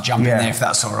before. I'd love to jump in there if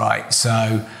that's all right.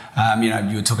 So,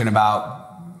 you were talking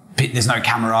about there's no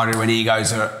camaraderie when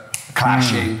egos are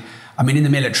clashing. I mean, in the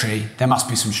military, there must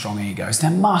be some strong egos.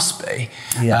 There must be.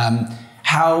 Yeah.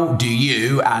 How do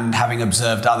you, and having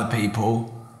observed other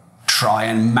people, try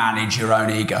and manage your own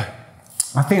ego?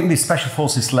 I think the Special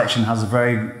Forces selection has a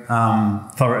very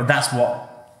thorough. That's what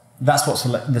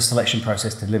the selection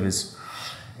process delivers.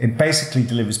 It basically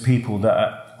delivers people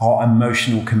that are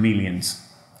emotional chameleons.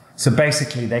 So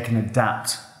basically, they can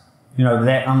adapt. You know,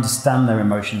 they understand their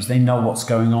emotions. They know what's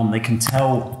going on. They can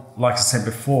tell. Like I said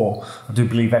before, I do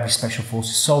believe every Special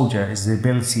Forces soldier has the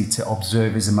ability to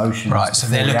observe his emotions. Right. So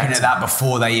they're looking at that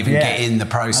before they even get in the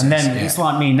process. And then it's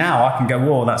like me now. I can go,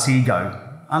 "Whoa, that's ego."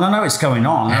 And I know it's going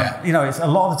on. Yeah. It's a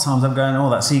lot of the times I'm going, "Oh,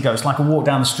 that's ego." It's like I walk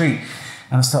down the street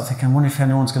and I start thinking, "I wonder if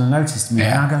anyone's going to notice me."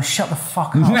 And I go, "Shut the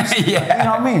fuck up." You know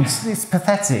what I mean? It's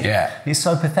pathetic. Yeah. It's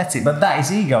so pathetic. But that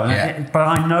is ego. But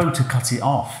I know to cut it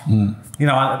off.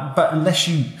 But unless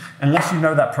you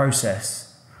know that process,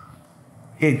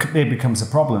 it becomes a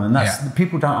problem, and that's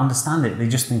people don't understand it. They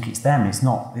just think it's them. It's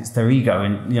not. It's their ego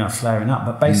and flaring up.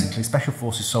 But basically, Special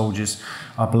Forces soldiers,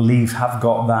 I believe, have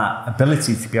got that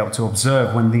ability to be able to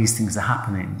observe when these things are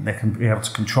happening. They can be able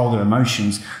to control their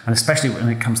emotions, and especially when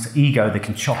it comes to ego, they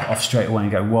can chop it off straight away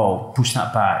and go, "Whoa, push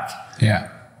that back." Yeah,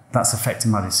 that's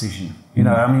affecting my decision.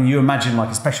 I mean, you imagine like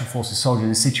a Special Forces soldier in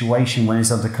a situation when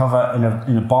he's undercover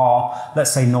in a bar.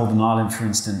 Let's say Northern Ireland, for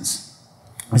instance.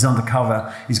 He's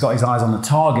undercover, he's got his eyes on the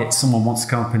target, someone wants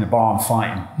to come up in a bar and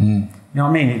fight him. You know what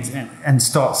I mean? And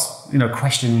starts,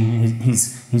 questioning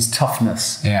his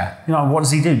toughness. Yeah. What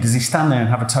does he do? Does he stand there and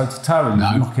have a toe-to-toe and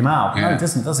knock him out? No, he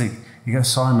doesn't, does he? He goes,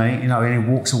 "Sorry, mate," and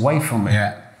he walks away from it.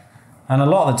 Yeah. And a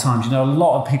lot of the times, a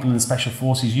lot of people in the Special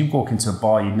Forces, you walk into a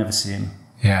bar, you'd never see him.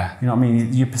 Yeah. You know what I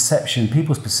mean?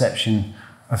 People's perception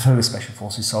of who a Special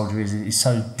Forces soldier is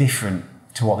so different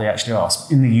to what they actually are.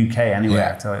 In the UK anyway,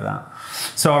 I tell you that.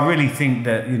 So I really think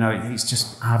that, it's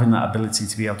just having that ability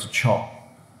to be able to chop,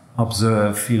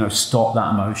 observe, stop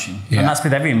that emotion. Yeah. And that's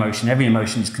with every emotion. Every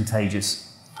emotion is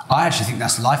contagious. I actually think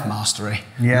that's life mastery.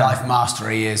 Yeah. Life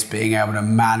mastery is being able to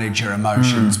manage your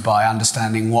emotions by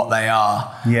understanding what they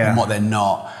are and what they're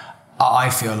not. I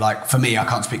feel like, for me, I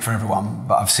can't speak for everyone,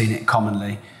 but I've seen it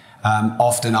commonly.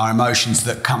 Often our emotions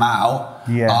that come out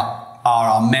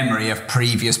are our memory of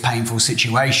previous painful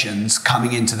situations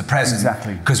coming into the present.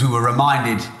 Exactly. Because we were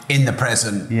reminded in the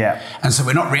present. Yeah. And so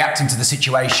we're not reacting to the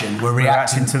situation, we're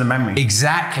reacting to the memory.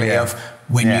 Exactly, of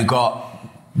when you got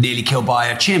nearly killed by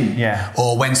a chimp. Yeah.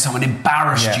 Or when someone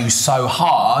embarrassed you so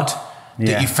hard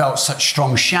that you felt such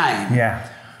strong shame. Yeah.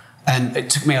 And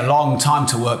it took me a long time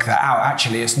to work that out.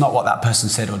 Actually, it's not what that person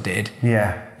said or did.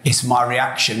 Yeah. It's my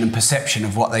reaction and perception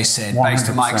of what they said 100%. based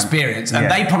on my experience. And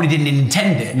they probably didn't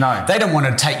intend it. No. They don't want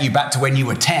to take you back to when you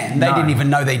were 10. They didn't even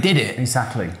know they did it.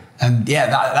 Exactly. And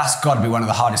that's got to be one of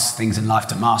the hardest things in life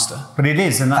to master. But it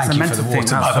is, and that's Thank a you mental for the thing.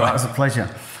 water, by the way. That was a pleasure.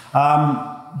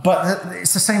 But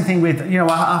it's the same thing with,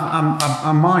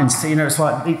 our minds. It's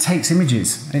like it takes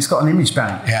images. And it's got an image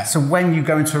bank. Yeah. So when you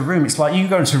go into a room, it's like you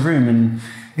go into a room and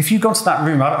if you go to that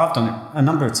room, I've done it a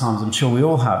number of times, I'm sure we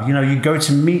all have. You go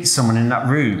to meet someone in that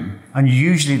room and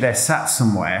usually they're sat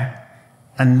somewhere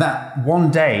and that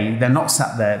one day they're not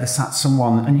sat there, they're sat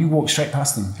someone and you walk straight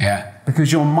past them. Yeah.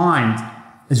 Because your mind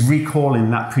is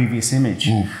recalling that previous image.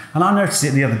 And I noticed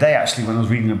it the other day actually when I was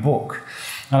reading a book.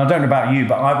 And I don't know about you,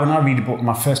 but when I read a book,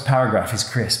 my first paragraph is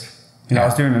crisp. I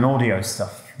was doing an audio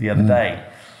stuff the other day.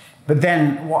 But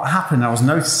then what happened, I was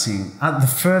noticing,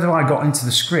 the further I got into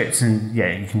the script, and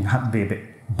you can be a bit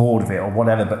bored of it or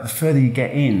whatever, but the further you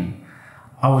get in,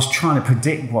 I was trying to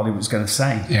predict what he was going to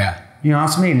say. Yeah. You know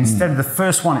what I mean? Instead of the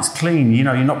first one, it's clean,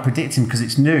 you're not predicting because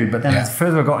it's new, but then the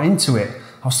further I got into it,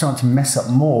 I was starting to mess up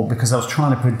more because I was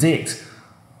trying to predict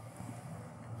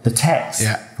the text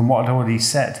from what I'd already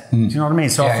said. Do you know what I mean?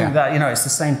 So I think that, it's the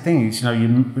same thing.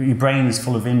 Your brain is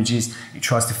full of images. It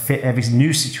tries to fit every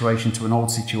new situation to an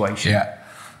old situation. Yeah.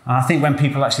 And I think when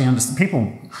people actually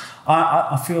understand,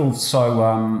 I feel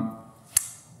so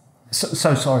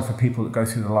sorry for people that go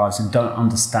through their lives and don't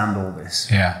understand all this.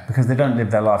 Yeah. Because they don't live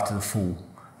their life to the full.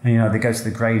 And, they go to the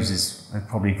graves they're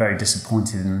probably very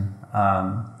disappointed and,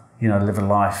 live a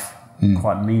life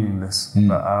quite meaningless.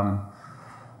 But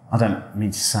I don't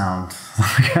mean to sound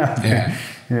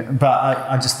but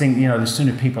I just think, the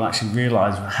sooner people actually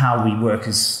realise how we work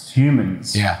as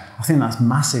humans, I think that's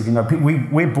massive.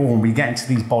 We're born, we get into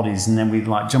these bodies, and then we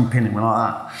like jump in and we're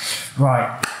like that.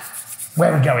 Right,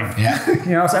 where are we going?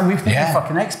 And we think we're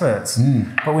fucking experts,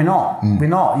 but we're not. We're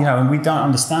not. And we don't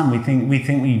understand. We think we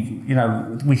think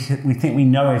we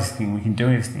know everything. We can do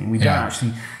everything. We don't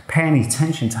actually pay any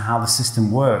attention to how the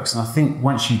system works. And I think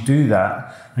once you do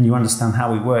that and you understand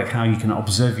how we work, how you can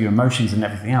observe your emotions and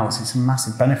everything else, it's a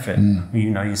massive benefit when you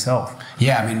know yourself.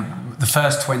 Yeah, I mean, the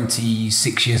first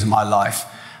 26 years of my life,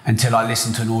 until I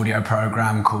listened to an audio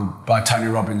program by Tony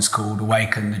Robbins called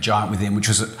Awaken the Giant Within, which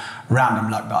was a random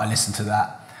luck that I listened to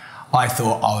that. I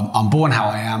thought, I'm born how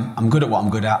I am. I'm good at what I'm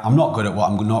good at. I'm not good at what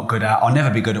I'm not good at. I'll never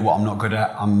be good at what I'm not good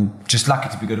at. I'm just lucky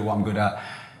to be good at what I'm good at.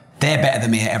 They're better than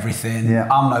me at everything.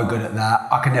 I'm no good at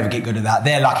that. I can never get good at that.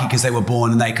 They're lucky because they were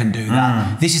born and they can do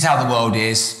that. This is how the world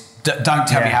is. Don't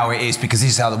tell me how it is, because this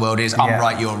is how the world is. I'm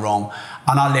right, you're wrong.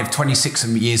 And I lived 26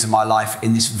 years of my life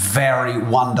in this very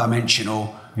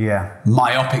one-dimensional,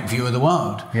 myopic view of the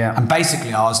world. And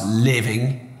basically I was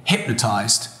living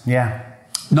hypnotized.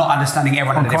 Not understanding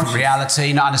everyone had a different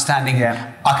reality, not understanding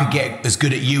I could get as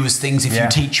good at you as things if you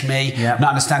teach me, not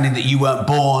understanding that you weren't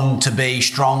born to be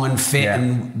strong and fit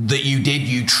and that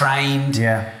you trained.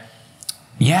 And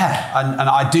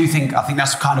I think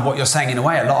that's kind of what you're saying in a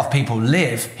way. A lot of people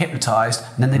live hypnotized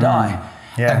and then they die.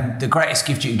 And the greatest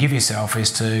gift you can give yourself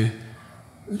is to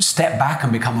step back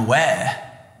and become aware.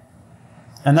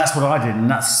 And that's what I did, and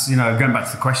that's, going back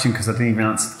to the question, because I didn't even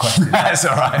answer the question. That's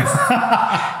all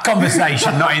right.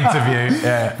 Conversation, not interview.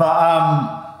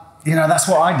 But, that's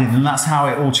what I did, and that's how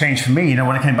it all changed for me.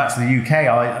 When I came back to the UK,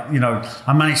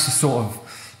 I managed to sort of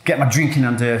get my drinking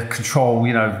under control.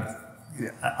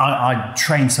 I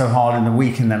trained so hard in the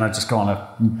week, and then I just go on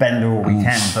a bender all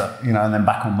weekend, but, and then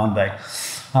back on Monday.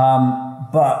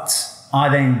 But I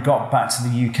then got back to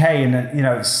the UK, and then,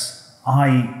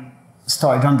 I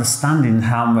started understanding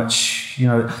how much,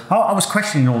 I was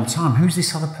questioning all the time, who's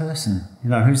this other person?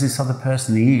 Who's this other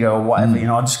person, the ego or whatever,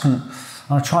 I just couldn't,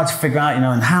 I tried to figure out,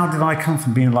 and how did I come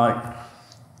from being like,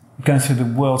 going through the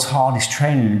world's hardest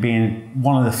training and being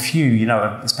one of the few,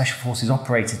 a special forces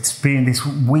operator, to being this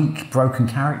weak, broken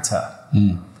character.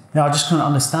 I just couldn't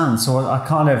understand. So I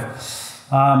kind of,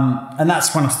 and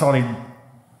that's when I started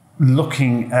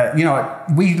looking at,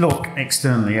 we look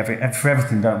externally for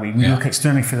everything, don't we? We look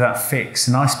externally for that fix.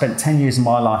 And I spent 10 years of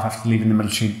my life after leaving the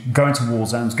military, going to war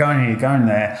zones, going here, going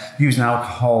there, using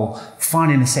alcohol,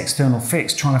 finding this external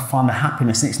fix, trying to find the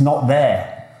happiness, and it's not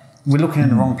there. We're looking in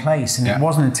the wrong place. And it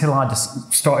wasn't until I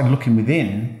just started looking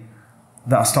within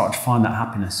that I started to find that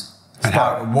happiness.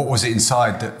 And what was it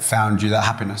inside that found you that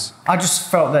happiness? I just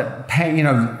felt that,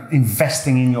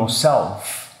 investing in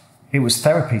yourself, it was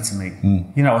therapy to me.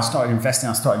 I started investing,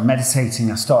 I started meditating,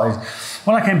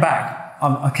 when I came back,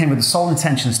 I came with the sole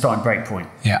intention of starting Breakpoint.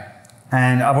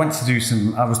 And I was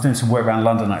doing some work around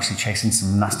London, actually chasing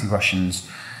some nasty Russians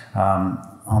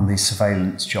on these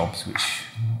surveillance jobs, which,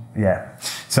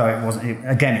 So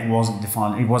it wasn't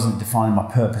defining my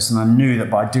purpose. And I knew that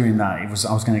by doing that, I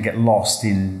was going to get lost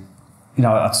in,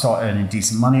 I'd start earning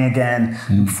decent money again.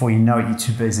 And before you know it, you're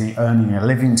too busy earning a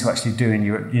living to actually doing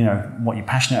what you're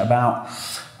passionate about.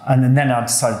 And then I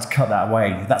decided to cut that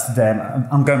away. That's the day.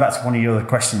 I'm going back to one of your other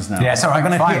questions now. Yeah, it's all right. I'm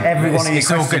going to hit every one of your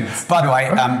questions. All good. By the way,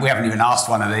 we haven't even asked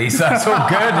one of these, so it's all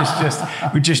good.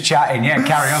 We're just chatting. Yeah,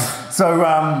 carry on. So,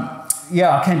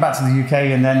 I came back to the UK,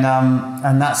 and then,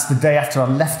 and that's the day after I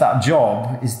left that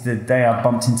job is the day I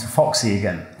bumped into Foxy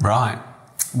again. Right.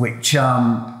 Which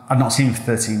I'd not seen for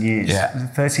 13 years. Was it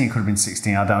 13? It could have been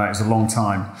 16. I don't know. It was a long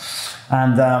time.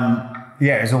 And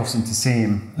it was awesome to see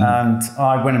him. And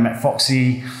I went and met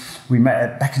Foxy. We met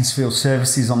at Beaconsfield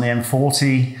Services on the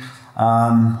M40.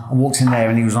 I walked in there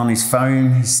and he was on his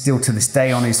phone. He's still to this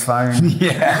day on his phone.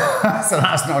 So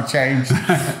that's not changed.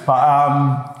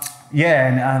 But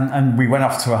and we went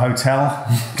off to a hotel.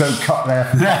 Don't cut there.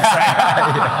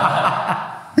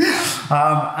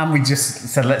 And we just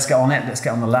said, let's get on it. Let's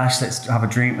get on the lash. Let's have a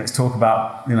drink. Let's talk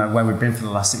about, where we've been for the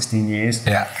last 16 years.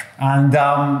 And,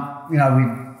 we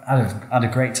had a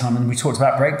great time, and we talked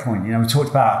about Breakpoint. We talked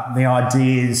about the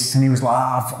ideas, and he was like,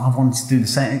 I wanted to do the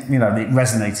same. It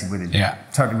resonated with him.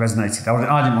 Totally resonated.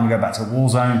 I didn't want to go back to a war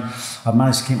zone. I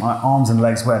managed to keep my arms and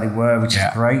legs where they were, which is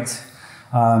great.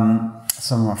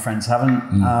 Some of my friends haven't.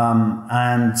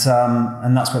 And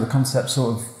that's where the concept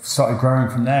sort of started growing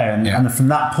from there. And from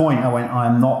that point, I went, I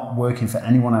am not working for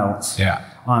anyone else.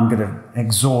 I'm going to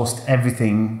exhaust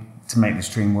everything to make this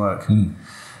dream work.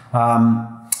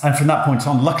 And from that point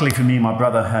on, luckily for me, my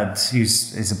brother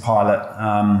he's a pilot.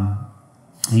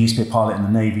 He used to be a pilot in the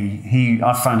Navy.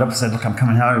 I phoned up and said, look, I'm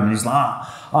coming home. And he's like,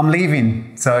 I'm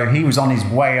leaving. So he was on his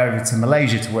way over to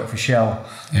Malaysia to work for Shell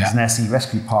as an SE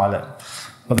rescue pilot.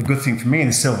 But the good thing for me,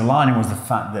 the silver lining, was the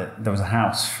fact that there was a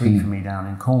house free for me down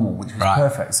in Cornwall, which was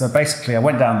perfect. So basically, I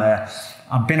went down there.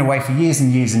 I'd been away for years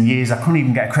and years and years. I couldn't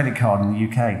even get a credit card in the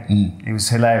UK. It was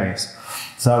hilarious.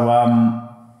 So,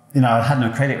 I had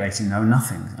no credit rating, no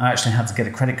nothing. I actually had to get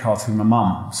a credit card through my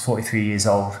mum. I was 43 years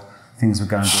old. Things were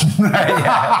going good.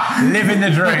 Living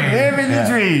the dream. Living the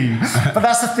dream. But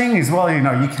that's the thing as well,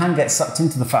 you can get sucked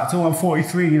into the fact, I'm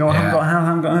 43, I haven't got a house, I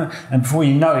haven't got and before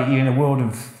you know it, you're in a world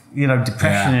of,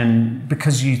 depression and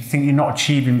because you think you're not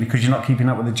achieving because you're not keeping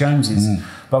up with the Joneses.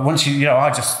 But once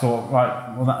I just thought,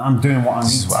 right, well, I'm doing what I need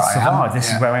to survive.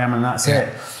 This is where I am and that's it.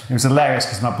 It was hilarious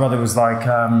because my brother was like,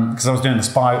 because I was doing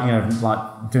the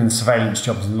doing the surveillance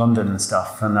jobs in London and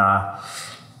stuff. And I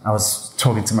was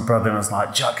talking to my brother and I was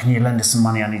like, Jack, can you lend us some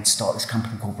money? I need to start this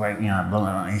company called Break. Blah, blah,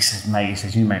 blah. He says,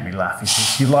 mate, you make me laugh. He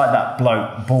says, you like that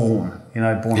bloke born, born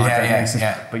like that. He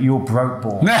says, but you're broke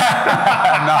born.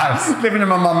 Nice. Living in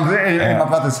my my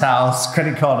brother's house,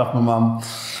 credit card off my mum.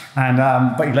 And,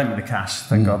 but he lent me the cash,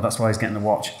 thank God. That's why he's getting the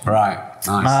watch. Right,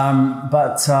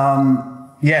 nice.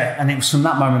 And it was from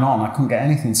that moment on, I couldn't get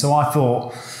anything. So I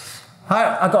thought,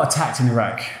 I got attacked in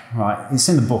Iraq, right? It's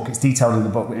in the book, it's detailed in the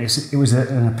book. It was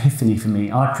an epiphany for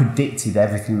me. I predicted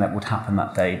everything that would happen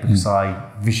that day because I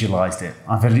visualized it.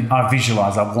 I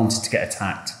visualized I wanted to get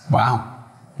attacked. Wow.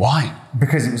 Why?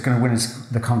 Because it was going to win us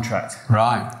the contract.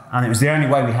 Right. And it was the only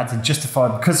way we had to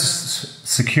justify, because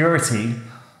security,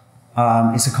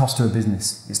 it's a cost to a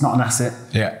business. It's not an asset.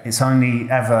 Yeah. It's only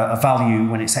ever a value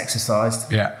when it's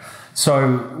exercised. Yeah.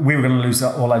 So we were going to lose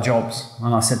all our jobs.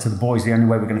 And I said to the boys, the only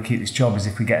way we're going to keep this job is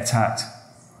if we get attacked.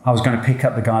 I was going to pick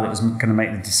up the guy that was going to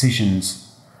make the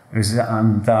decisions. I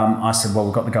said, well,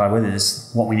 we've got the guy with us.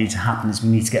 What we need to happen is we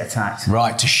need to get attacked.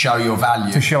 Right, to show your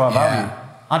value. To show our value.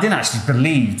 I didn't actually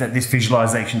believe that this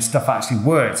visualization stuff actually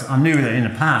worked. I knew that in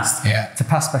the past, to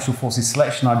pass Special Forces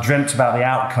selection, I dreamt about the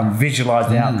outcome, visualized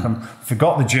the outcome,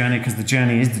 forgot the journey because the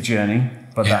journey is the journey.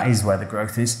 But that is where the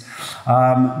growth is.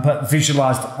 But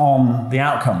visualized on the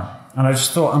outcome. And I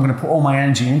just thought, I'm going to put all my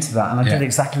energy into that. And I did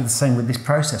exactly the same with this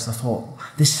process. I thought,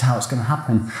 this is how it's going to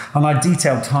happen. And I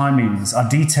detailed timings. I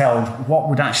detailed what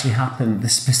would actually happen, the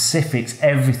specifics,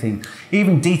 everything.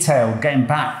 Even detailed getting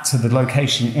back to the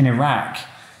location in Iraq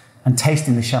and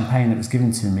tasting the champagne that was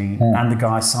given to me and the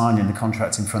guy signing the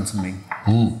contract in front of me.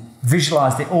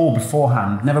 Visualized it all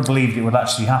beforehand. Never believed it would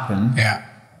actually happen. Yeah.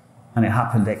 And it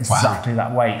happened exactly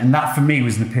that way. And that for me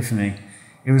was an epiphany.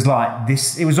 It was like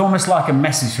this, it was almost like a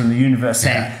message from the universe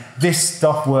saying, this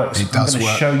stuff works. I'm going to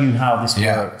show you how this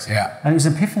works. Yeah. And it was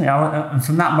an epiphany. And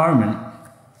from that moment,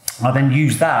 I then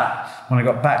used that when I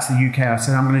got back to the UK. I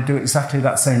said, I'm going to do exactly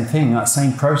that same thing, that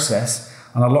same process.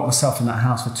 And I locked myself in that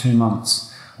house for 2 months.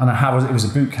 And it was a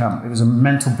boot camp. It was a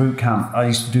mental boot camp. I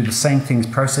used to do the same things,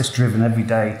 process driven every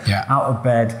day, out of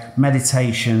bed,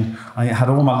 meditation. I had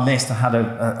all my list. I had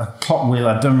a clock wheel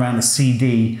I'd done around the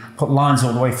CD, put lines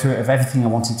all the way through it of everything I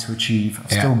wanted to achieve.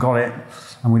 I've still got it.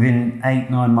 And within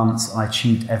 8-9 months, I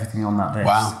achieved everything on that list.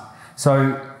 Wow.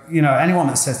 So, anyone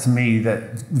that says to me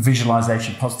that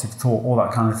visualization, positive thought, all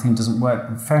that kind of thing doesn't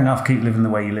work, fair enough, keep living the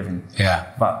way you're living.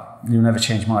 Yeah. But you'll never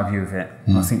change my view of it.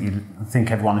 I think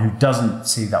everyone who doesn't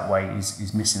see that way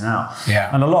is missing out.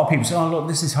 Yeah. And a lot of people say, oh, look,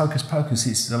 this is hocus pocus,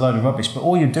 it's a load of rubbish. But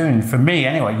all you're doing, for me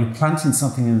anyway, you're planting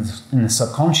something in the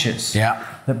subconscious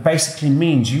that basically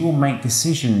means you will make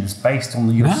decisions based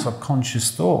on your subconscious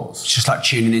thoughts. It's just like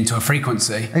tuning into a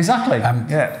frequency. Exactly.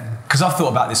 Because I've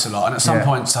thought about this a lot, and at some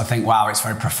points I think, wow, it's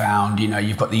very profound.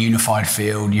 You've got the unified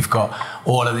field, you've got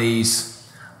all of these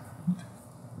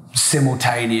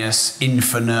simultaneous,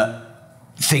 infinite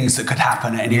things that could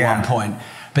happen at any one point.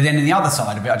 But then in the other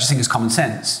side of it, I just think it's common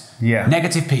sense.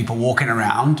 Negative people walking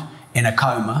around in a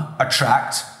coma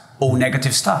attract all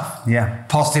negative stuff.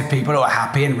 Positive people who are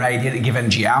happy and radiant and give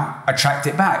energy out attract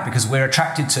it back because we're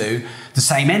attracted to the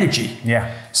same energy.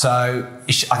 So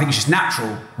I think it's just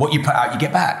natural. What you put out, you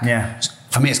get back.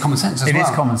 For me, it's common sense as well. It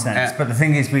is common sense. But the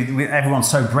thing is, everyone's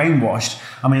so brainwashed.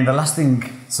 I mean, the last thing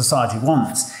society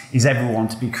wants is everyone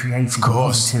to be creative and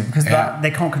positive because they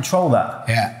can't control that.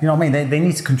 You know what I mean? They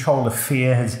need to control the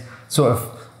fear, sort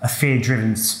of a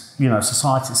fear-driven,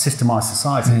 society, systemized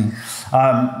society.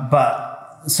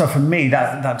 But so for me,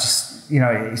 that just, you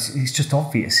know, it's just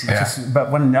obvious.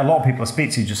 But when a lot of people I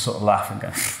speak to just sort of laugh and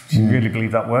go, do you really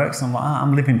believe that works? And I'm like,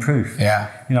 I'm living proof. Yeah.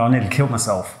 You know, I nearly killed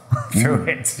myself through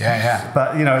it. Yeah.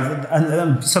 But, you know,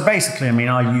 and so basically, I mean,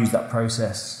 I use that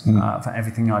process for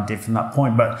everything I did from that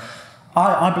point. But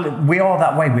I believe we are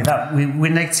that way.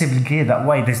 We're negatively geared that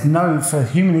way. For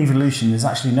human evolution, there's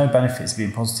actually no benefits to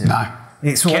being positive. No.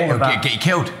 It's all about... Get you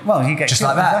killed. Well, you get just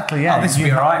killed. like that. Exactly, yeah. Oh, this will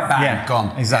be all right. Bang,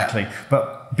 gone. Exactly. Yeah.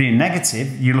 But being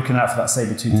negative, you're looking out for that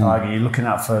saber-tooth tiger. You're looking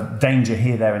out for danger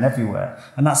here, there, and everywhere.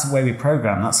 And that's the way we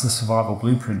program. That's the survival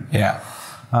blueprint. Yeah.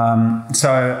 So,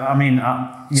 I mean,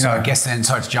 you know... I guess then,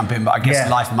 sorry to jump in, but I guess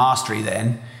life mastery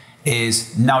then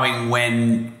is knowing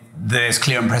when there's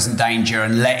clear and present danger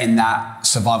and letting that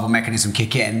survival mechanism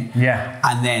kick in. Yeah.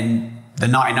 And then the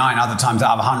 99 other times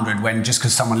out of 100 when just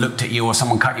because someone looked at you or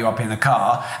someone cut you up in the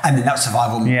car and then that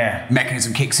survival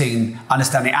mechanism kicks in,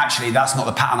 understanding actually that's not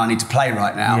the pattern I need to play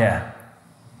right now. Yeah.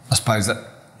 I suppose that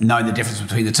knowing the difference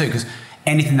between the two, because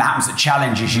anything that happens that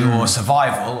challenges your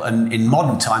survival, and in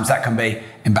modern times that can be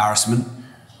embarrassment,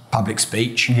 public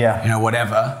speech, you know,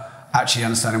 whatever, actually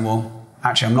understanding, well,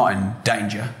 actually I'm not in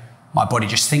danger. My body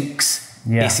just thinks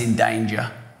it's in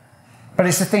danger. But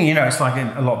it's the thing, you know, it's like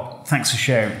a lot, thanks for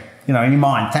sharing. You know, in your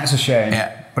mind, thanks for sharing,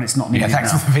 but it's not needed. Yeah,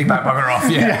 thanks for the feedback, bugger off.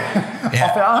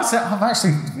 I've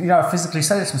actually, you know, physically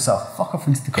said it to myself, fuck off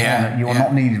into the corner, you are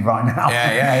not needed right now.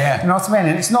 You know what I mean?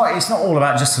 And it's not all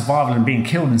about just survival and being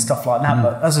killed and stuff like that,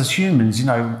 but as humans, you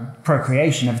know,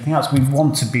 procreation, everything else, we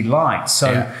want to be liked. So,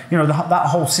 you know, that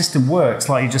whole system works.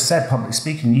 Like you just said, public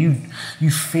speaking, you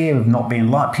fear of not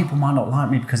being liked. People might not like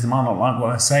me because they might not like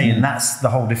what I say, and that's the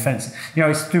whole defense. You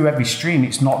know, it's through every stream.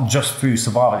 It's not just through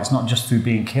survival. It's not just through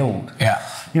being killed. Yeah.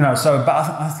 You know, so, but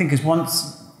I think it's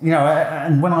once, you know,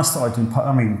 and when I started doing,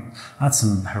 I mean, I had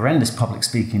some horrendous public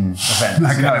speaking events.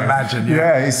 I can imagine,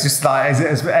 yeah. It's just like,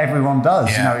 as everyone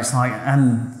does, you know, it's like,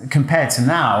 and compared to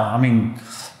now, I mean,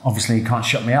 obviously you can't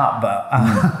shut me up, but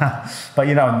but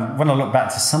you know, when I look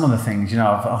back to some of the things, you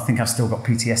know, I think I've still got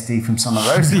PTSD from some of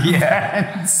those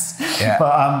events.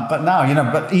 But now, you know,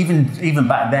 but even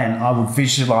back then, I would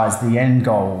visualize the end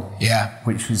goal,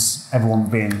 which was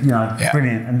everyone being, you know,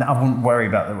 brilliant, and I wouldn't worry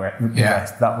about the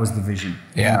rest. That was the vision.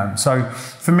 You know? So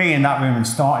for me, in that room and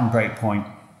starting Breakpoint,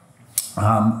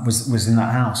 was in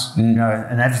that house, you know,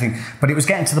 and everything. But it was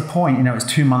getting to the point, you know, it was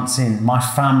 2 months in, my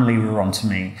family were onto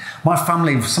me. My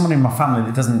family, someone in my family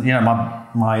that doesn't, you know,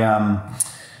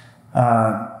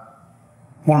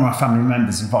 one of my family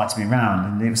members invited me round,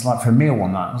 and it was like for a meal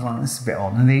one night. I was like, this is a bit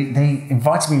odd. And they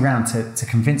invited me round to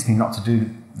convince me not to do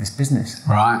this business.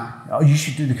 Right. Oh, you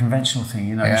should do the conventional thing,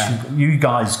 you know. You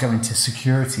guys go into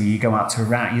security, you go out to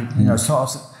Iraq, you know,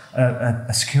 sort of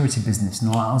a security business. And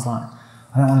I was like,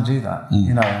 I don't want to do that,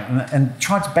 you know, and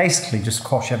try to basically just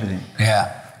quash everything.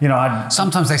 Yeah. You know,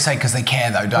 sometimes they say because they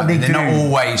care though, don't they? They're not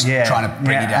always trying to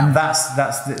bring you down.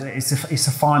 And it's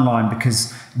a fine line,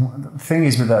 because the thing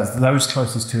is with us, those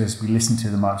closest to us, we listen to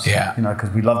the most. Yeah. You know,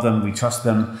 because we love them, we trust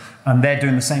them, and they're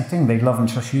doing the same thing. They love and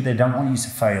trust you. They don't want you to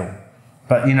fail.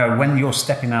 But you know, when you're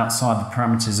stepping outside the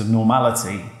parameters of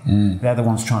normality, they're the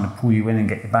ones trying to pull you in and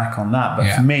get you back on that.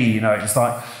 But for me, you know, it's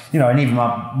like, you know, and even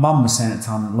my mum was saying at the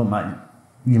time, look, mate,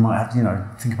 you might have to, you know,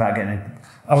 think about getting it.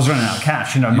 I was running out of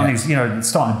cash, you know, money's, you know,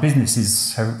 starting a business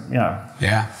is, you know.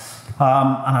 Yeah.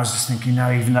 And I was just thinking,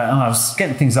 no, even though, and I was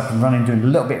getting things up and running, doing a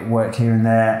little bit of work here and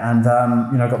there, and,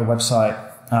 you know, I got the website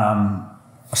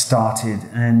started,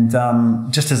 and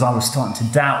just as I was starting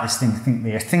to doubt this thing, think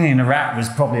the thing in Iraq was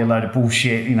probably a load of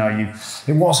bullshit, you know,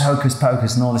 it was hocus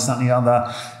pocus and all this, that and the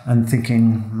other, and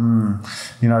thinking,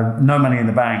 you know, no money in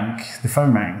the bank, the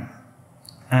phone rang.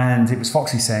 And it was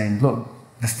Foxy saying, look,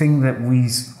 the thing that we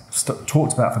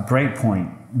talked about for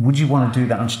Breakpoint, would you want to do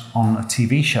that on a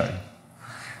TV show?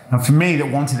 And for me,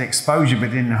 that wanted exposure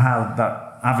but didn't know how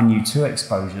that avenue to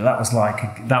exposure, that was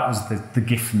like, that was the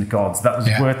gift from the gods. That was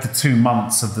worth the 2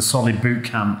 months of the solid boot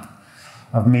camp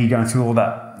of me going through all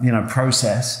that, you know,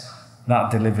 process.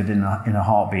 That delivered in a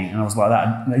heartbeat. And I was like,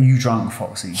 "Are you drunk,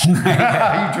 Foxy?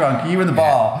 Are you drunk? Are you in the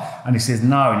bar?" And he says,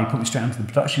 "No." And he put me straight into the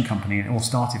production company, and it all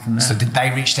started from there. So did they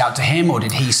reach out to him, or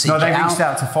did he seek it out? No, they reached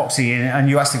out to Foxy. And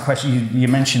you asked the question, you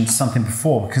mentioned something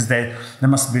before, because there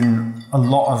must have been a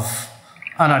lot of,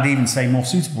 and I'd even say more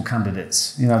suitable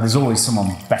candidates. You know, there's always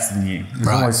someone better than you. There's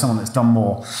always someone that's done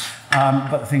more.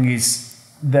 But the thing is,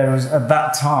 there was, at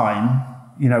that time,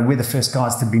 you know, we're the first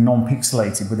guys to be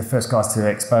non-pixelated. We're the first guys to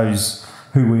expose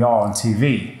who we are on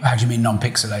TV. How do you mean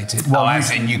non-pixelated? Well, as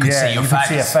in you can see your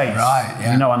face. You can see our face. Right,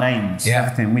 yeah. We know our names,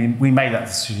 everything. We made that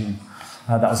decision.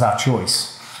 That was our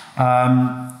choice.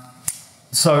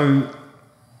 So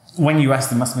when you asked,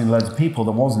 there must have been loads of people,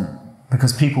 there wasn't.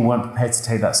 because people weren't prepared to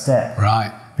take that step.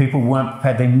 Right. People weren't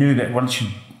prepared. They knew that once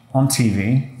you're on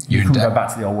TV, you couldn't go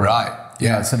back to the old world. Right.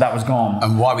 Yeah. So that was gone.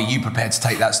 And why were you prepared to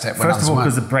take that step? First of all,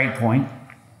 because the breakpoint,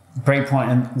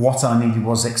 and what I needed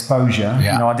was exposure.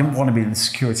 Yeah. You know, I didn't want to be in the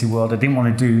security world. I didn't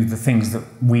want to do the things that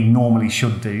we normally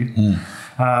should do.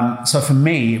 So for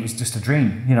me, it was just a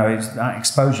dream. You know, it's that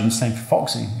exposure. And same for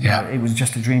Foxy. Yeah. You know, it was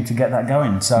just a dream to get that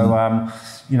going. So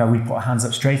you know, we put our hands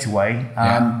up straight away.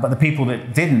 But the people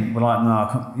that didn't were like, no, I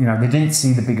can't, you know, they didn't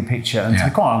see the bigger picture. And to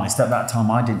be quite honest, at that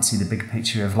time, I didn't see the bigger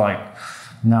picture of like,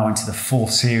 now into the 4th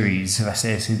series of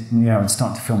SAS, you know, and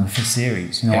starting to film the 5th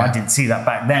series. You know, I didn't see that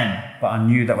back then, but I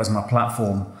knew that was my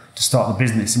platform to start the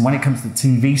business. And when it comes to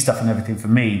TV stuff and everything, for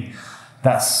me,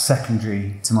 that's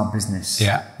secondary to my business.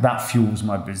 Yeah. That fuels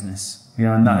my business. You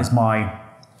know, and that is my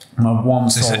one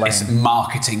sole aim. It's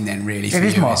marketing then, really, for it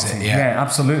is you, marketing, is it? yeah,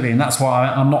 absolutely. And that's why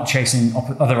I'm not chasing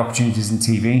other opportunities in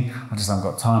TV. I just haven't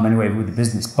got time anyway with the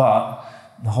business. But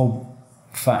the whole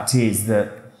fact is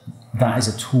that is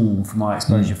a tool for my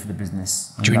exposure for the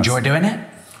business. Do you enjoy doing it?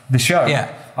 The show?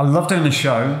 Yeah. I love doing the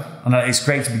show. And it's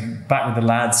great to be back with the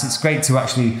lads. It's great to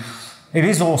actually... It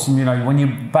is awesome, you know, when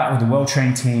you're back with the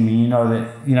well-trained team and you know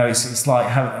that, you know, it's like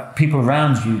have people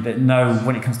around you that know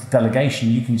when it comes to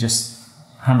delegation, you can just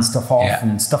hand stuff off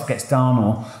and stuff gets done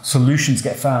or solutions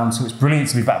get found. So it's brilliant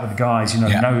to be back with the guys, you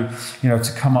know,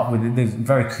 to come up with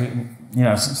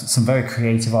some very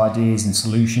creative ideas and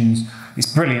solutions.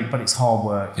 It's brilliant, but it's hard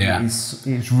work. Yeah.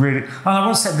 It's really, and I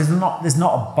will say there's not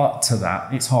a but to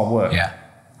that. It's hard work. Yeah.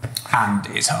 And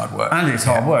it's hard work. And it's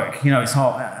hard work. You know, it's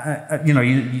hard. You know,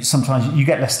 you sometimes you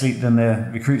get less sleep than the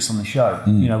recruits on the show.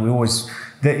 You know,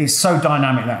 it's so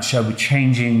dynamic, that show. We're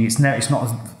changing. It's not a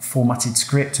formatted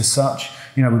script as such.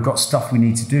 You know, we've got stuff we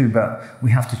need to do, but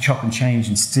we have to chop and change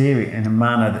and steer it in a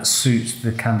manner that suits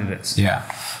the candidates. Yeah.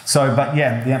 So, but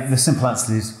the simple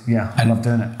answer is, I love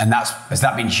doing it. And has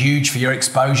that been huge for your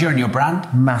exposure and your brand?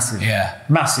 Massive. Yeah.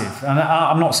 Massive. And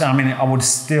I'm not saying, I would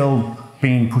still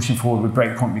been pushing forward with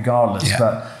Breakpoint regardless,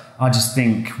 but I just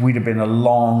think we'd have been a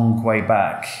long way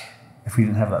back if we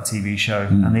didn't have that TV show.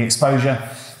 And the exposure,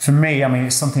 for me,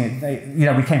 it's something,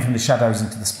 we came from the shadows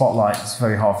into the spotlight. It's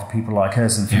very hard for people like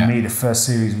us. And for me, the first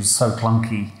series was so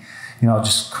clunky. You know, I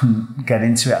just couldn't get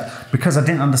into it because I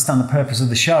didn't understand the purpose of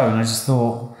the show. And I just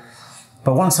thought,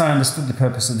 but once I understood the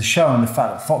purpose of the show and the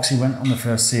fact that Foxy went on the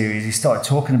first series, he started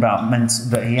talking about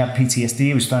that he had PTSD,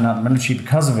 he was thrown out of the military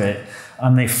because of it.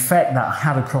 And the effect that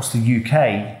had across the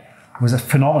UK was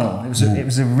phenomenal. It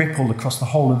was a ripple across the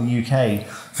whole of the UK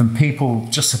from people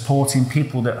just supporting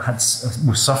people that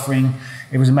were suffering.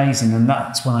 It was amazing, and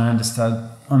that's when I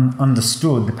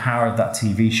understood the power of that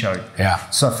TV show. Yeah.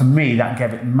 So for me, that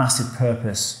gave it massive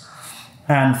purpose,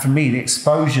 and for me, the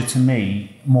exposure to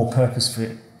me more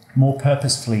purposefully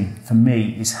for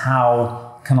me is how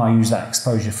can I use that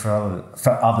exposure for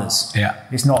others? Yeah.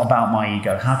 It's not about my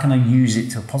ego. How can I use it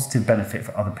to a positive benefit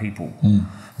for other people?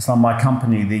 It's like my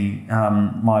company,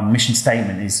 my mission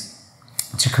statement is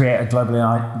to create a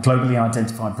globally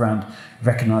identified brand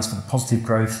recognized for the positive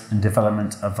growth and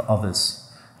development of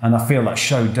others. And I feel that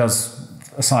show does,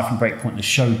 aside from Breakpoint, the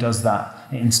show does that.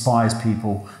 It inspires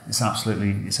people. It's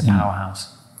a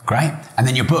powerhouse. Great. And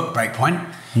then your book,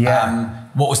 Breakpoint. Yeah.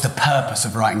 What was the purpose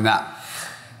of writing that?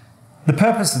 The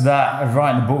purpose of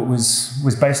writing the book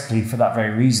was basically for that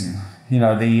very reason. You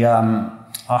know,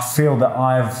 I feel that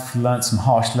I've learned some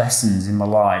harsh lessons in my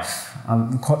life,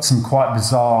 some quite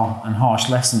bizarre and harsh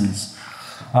lessons.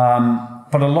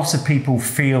 But a lot of people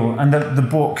feel, and the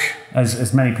book,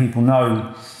 as many people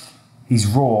know, is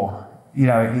raw. You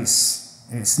know,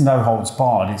 it's no holds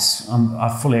barred.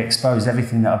 I fully expose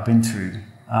everything that I've been through,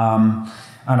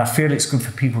 and I feel it's good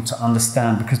for people to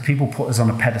understand, because people put us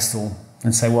on a pedestal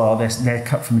and say, well, they're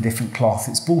cut from a different cloth.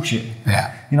 It's bullshit.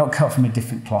 Yeah. You're not cut from a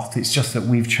different cloth. It's just that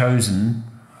we've chosen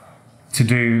to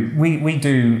do, we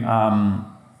do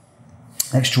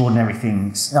extraordinary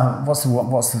things. I'm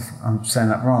saying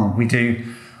that wrong.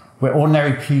 We're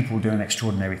ordinary people doing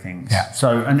extraordinary things. Yeah.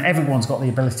 So, and everyone's got the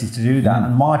ability to do that.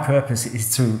 And my purpose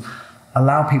is to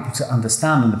allow people to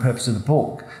understand, and the purpose of the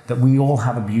book, that we all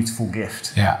have a beautiful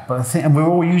gift. Yeah. But and we're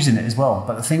all using it as well.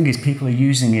 But the thing is, people are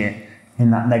using it in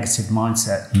that negative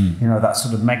mindset, you know, that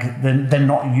sort of they're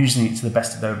not using it to the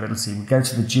best of their ability. We go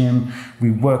to the gym, we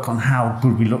work on how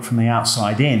good we look from the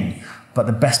outside in, but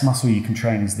the best muscle you can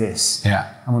train is this.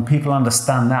 Yeah. And when people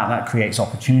understand that creates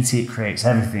opportunity, it creates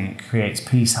everything, it creates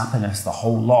peace, happiness, the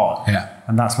whole lot. Yeah.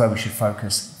 And that's where we should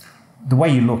focus. The way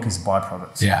you look is a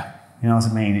byproduct. Yeah. You know what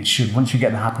I mean? It should, once you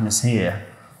get the happiness here,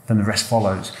 then the rest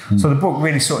follows. So the book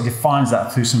really sort of defines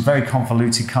that through some very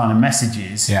convoluted kind of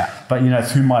messages. Yeah. But, you know,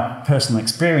 through my personal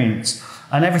experience,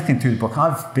 And everything through the book,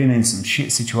 I've been in some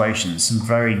shit situations, some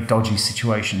very dodgy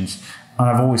situations, and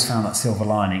I've always found that silver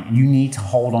lining. You need to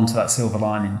hold on to that silver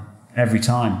lining every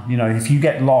time. You know, if you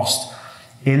get lost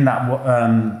in that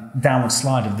downward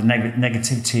slide of the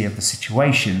negativity of the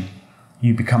situation,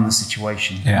 you become the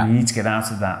situation. Yeah. You need to get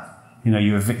out of that. You know,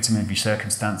 you're a victim of your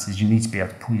circumstances. You need to be able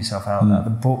to pull yourself out of that. The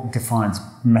book defines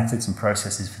methods and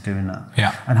processes for doing that.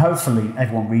 Yeah. And hopefully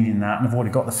everyone reading that, and I've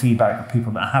already got the feedback of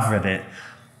people that have read it,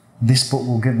 this book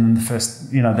will give them the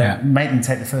first, you know, make them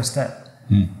take the first step.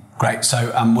 Great.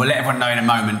 So we'll let everyone know in a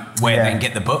moment where they can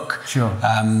get the book. Sure.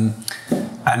 And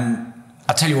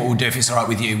I'll tell you what we'll do, if it's all right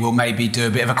with you. We'll maybe do a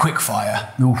bit of a quick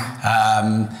fire. You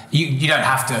don't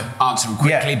have to answer them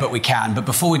quickly, but we can. But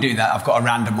before we do that, I've got a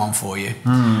random one for you.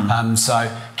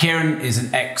 So Kieran is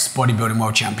an ex-bodybuilding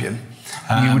world champion.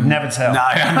 You would never tell. No,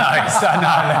 look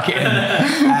at him.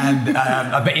 And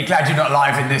I bet you're glad you're not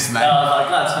live in this, mate. No, I'm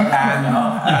glad.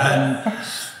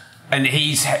 And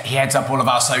he heads up all of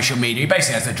our social media. He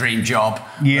basically has a dream job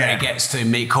where he gets to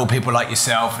meet cool people like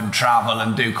yourself and travel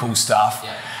and do cool stuff.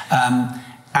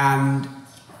 And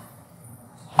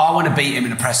I want to beat him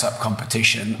in a press-up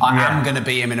competition. I am going to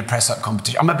beat him in a press-up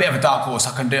competition. I'm a bit of a dark horse.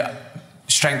 I can do it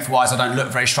strength-wise. I don't look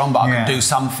very strong, but I can do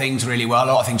some things really well, a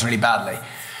lot of things really badly.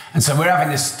 And so we're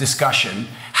having this discussion.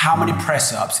 How many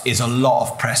press-ups is a lot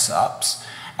of press-ups?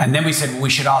 And then we said, well, we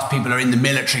should ask people who are in the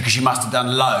military because you must have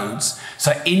done loads.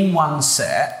 So in one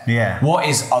set, what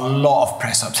is a lot of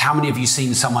press-ups? How many have you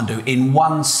seen someone do in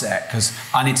one set? Because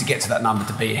I need to get to that number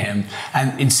to beat him.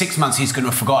 And in 6 months, he's going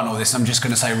to have forgotten all this. I'm just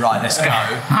going to say, right, let's go.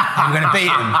 I'm going to beat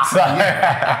him. So,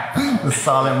 the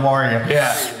silent warrior.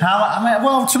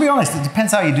 Well, to be honest, it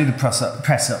depends how you do the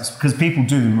press-ups because people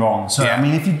do them wrong. So, I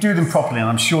mean, if you do them properly, and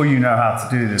I'm sure you know how to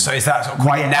do them. So is that sort of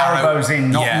quite narrow? Elbows in,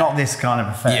 not this kind of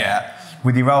effect.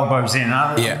 With your elbows in.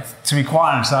 To be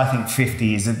quite honest, I think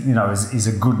 50 is a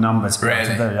good number to be able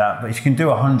to do that. But if you can do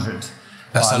 100,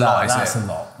 that's a lot. That's a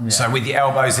lot. Yeah. So with the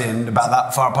elbows in, about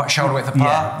that far apart, shoulder width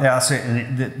apart. Yeah, that's it.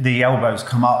 And the elbows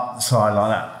come up the side like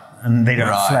that, and they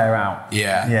don't flare out.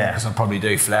 Because I probably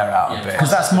do flare out a bit. Because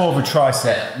that's more of a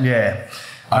tricep.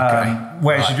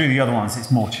 Whereas you do the other ones, it's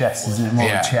more chest, isn't it? More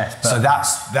of a chest. But so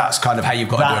that's kind of how you've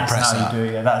got to do a press up. That's how you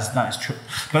do it, that's true.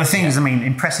 But the thing is, I mean,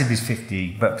 impressive is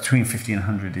 50, but between 50 and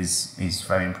 100 is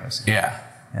very impressive. Yeah.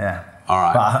 All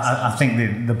right. But I think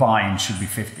the buy-in should be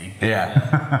 50.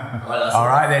 All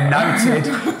right, then noted.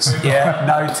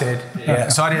 Noted. Yeah.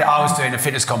 So I was doing a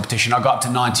fitness competition. I got up to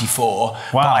 94. Wow.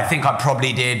 But I think I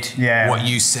probably did what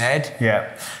you said. Yeah.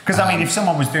 Because I mean, if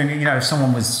someone was doing it, if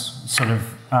someone was sort of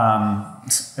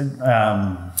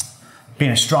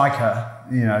being a striker,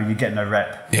 you get no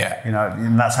rep.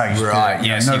 And that's how you do it.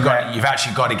 Yes. No you've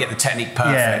actually got to get the technique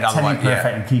perfect. Technique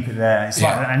perfect and keep it there. It's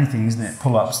like anything, isn't it?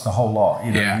 Pull-ups, the whole lot.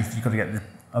 You've got to get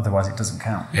otherwise it doesn't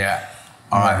count.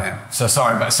 All right then. So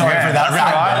sorry for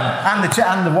that. And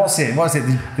the what's it?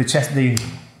 The chest, the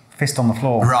fist on the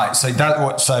floor. Right. So you don't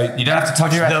have to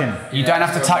touch you don't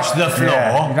have to touch the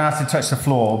floor. You don't have to touch the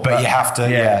floor, but you have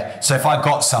to. So if I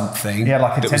got something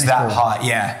like a that was that high,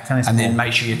 tennis and ball. then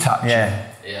make sure you touch it.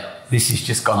 This has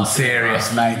just gone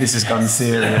serious, mate. This has gone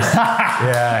serious.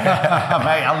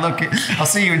 Mate, I'll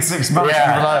see you in 6 months.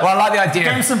 Well, I like the idea.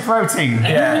 Give me some protein.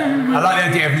 I like the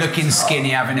idea of looking skinny,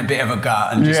 having a bit of a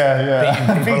gut, and just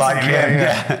beating people like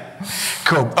him.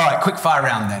 Cool. All right, quick fire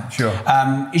round then. Sure.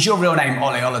 Is your real name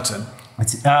Ollie Ollerton?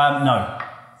 No.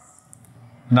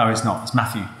 No, it's not. It's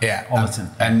Matthew Ollerton.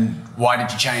 And why did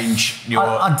you change your...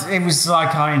 it was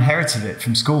like I inherited it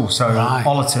from school. So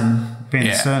Ollerton being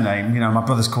the surname, my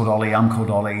brother's called Ollie, I'm called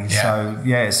Ollie. So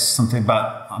it's something,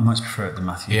 but I much prefer it than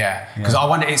Matthew. Because I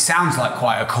wonder, it sounds like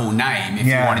quite a cool name if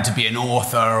you wanted to be an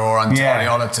author or Ollie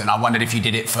Ollerton. I wondered if you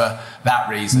did it for that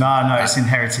reason. No, it's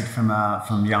inherited from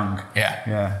young.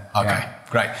 Okay.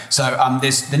 Great. So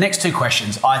there's the next two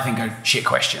questions I think are shit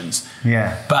questions.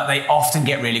 But they often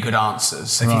get really good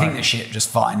answers. So if you think they're shit, just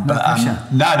fine. But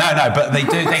no. But they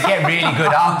do. They get really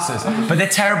good answers. But they're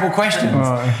terrible questions.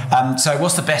 So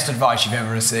what's the best advice you've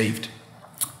ever received?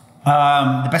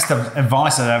 The best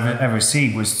advice I've ever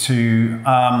received was to.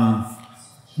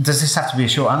 Does this have to be a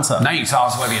short answer? No, you can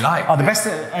ask whatever you like.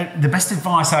 The best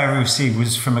advice I ever received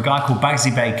was from a guy called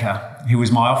Bagsy Baker, who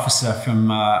was my officer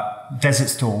from Desert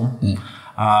Storm.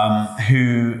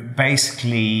 Who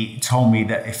basically told me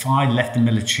that if I left the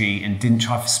military and didn't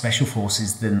try for special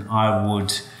forces, then I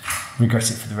would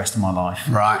regret it for the rest of my life.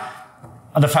 Right.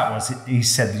 And the fact was, he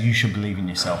said that you should believe in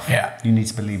yourself. You need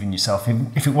to believe in yourself.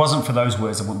 If it wasn't for those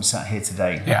words, I wouldn't be sat here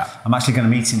today. I'm actually going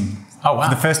to meet him for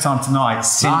the first time tonight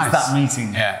since that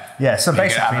meeting. Yeah, so you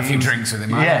basically... could have a few drinks with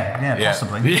him, yeah,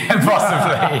 possibly. Yeah,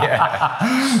 possibly,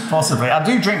 yeah. Possibly. I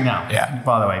do drink now, Yeah.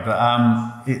 by the way, but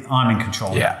I'm in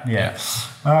control. Yeah.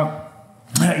 So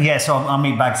I'll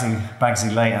meet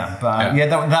Bagsy later. But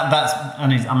that's...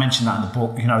 And I mentioned that in the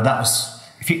book. You know, that was...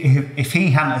 If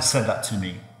he hadn't have said that to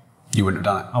me... You wouldn't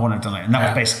have done it. I wouldn't have done it. And that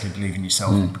was basically believing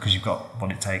yourself because you've got what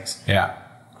it takes. Yeah.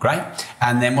 Great.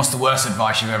 And then what's the worst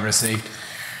advice you've ever received?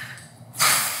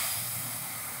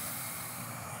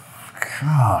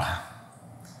 God.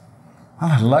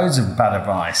 I've had loads of bad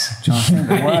advice. I'm trying to think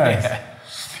the worst.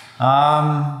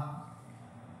 I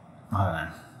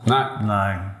don't know.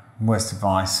 No. Worst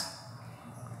advice.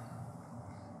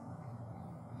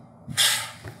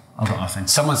 I've got nothing.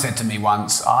 Someone said to me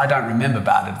once, I don't remember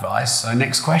bad advice, so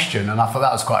next question. And I thought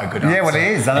that was quite a good answer. Yeah, well, it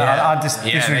is. And I just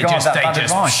disregard that bad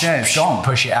advice. Yeah, it's gone.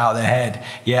 Push it out of their head.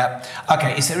 Yeah.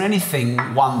 Okay, is there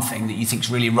one thing that you think is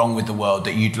really wrong with the world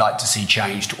that you'd like to see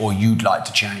changed or you'd like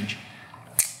to change?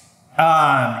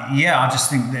 I just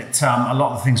think that a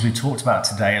lot of the things we talked about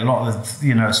today, a lot of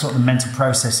the, sort of the mental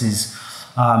processes,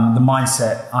 the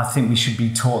mindset, I think we should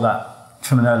be taught that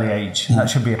from an early age.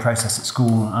 That should be a process at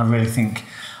school. I really think...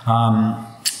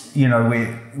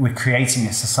 we're creating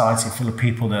a society full of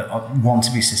people that want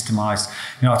to be systemized.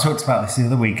 I talked about this the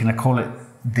other week, and I call it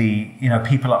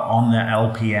people are on their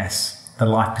LPS, the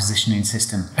life positioning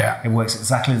system. Yeah. It works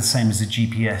exactly the same as the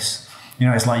GPS.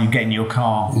 It's like you get in your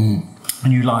car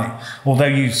and you although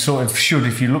you sort of should,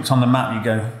 if you looked on the map, you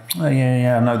go, oh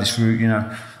yeah, I know this route,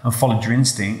 and followed your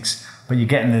instincts. But you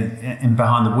get in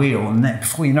behind the wheel, and then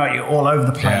before you know it, you're all over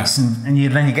the place. Yeah. And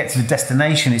then you get to the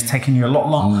destination, it's taking you a lot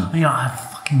longer. And you're like, I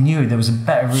fucking knew there was a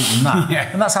better route than that.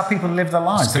 Yeah. And that's how people live their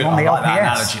lives. They're good. on the I like LPS. that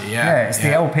analogy, yeah. It's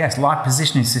the LPS, life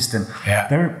positioning system. Yeah.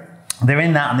 They're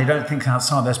in that, and they don't think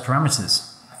outside those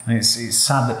parameters. And it's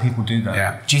sad that people do that.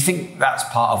 Yeah. Do you think that's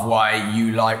part of why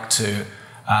you like to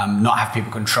not have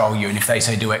people control you, and if they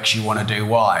say do X, you want to do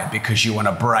Y, because you want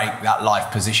to break that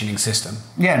life positioning system?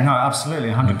 Yeah, no, absolutely,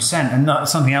 100%. And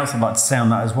something else I'd like to say on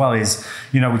that as well is,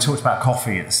 we talked about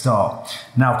coffee at the start.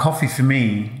 Now, coffee for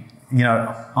me,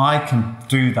 I can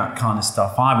do that kind of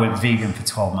stuff. I went vegan for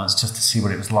 12 months just to see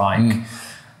what it was like.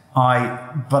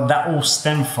 But that all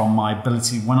stemmed from my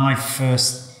ability when I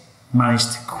first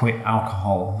managed to quit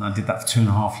alcohol, and I did that for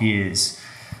 2.5 years.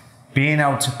 Being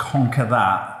able to conquer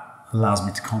that allows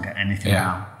me to conquer anything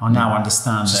now. I now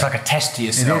understand so it's like a test to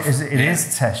yourself. It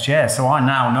is a test, yeah. So I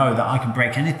now know that I can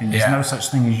break anything. There's no such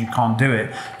thing as you can't do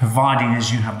it, providing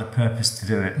as you have the purpose to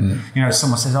do it.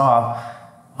 Someone says,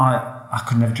 I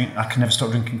could never drink, I could never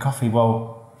stop drinking coffee.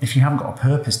 Well, if you haven't got a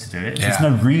purpose to do it, if there's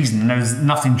no reason, there's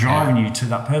nothing driving you to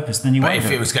that purpose, then you won't do it.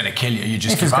 But if it was going to kill you, you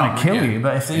just give up. If it's going to kill you,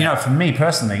 but if for me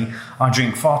personally, I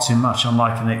drink far too much. I'm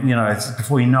like, it's,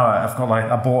 before you know it,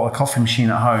 I bought a coffee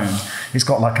machine at home. It's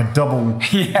got like a double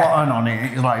button on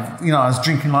it. It's like, I was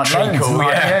drinking like loads. Cool,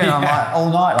 I'm like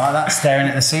all night like that, staring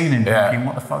at the ceiling, thinking,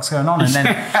 what the fuck's going on? And then,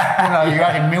 you're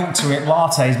adding milk to it,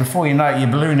 lattes. Before you know it,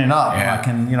 you're ballooning up.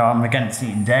 I'm against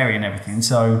eating dairy and everything.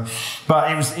 So,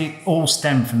 but it all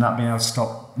stemmed from that being able to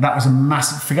stop. That was a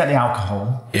massive, forget the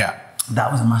alcohol. Yeah.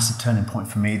 That was a massive turning point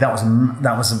for me. That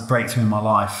was a breakthrough in my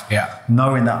life. Yeah.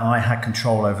 Knowing that I had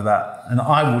control over that. And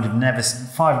I would have never,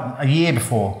 a year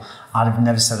before, I'd have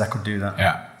never said I could do that.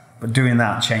 Yeah. But doing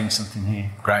that changed something here.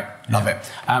 Great. Love it.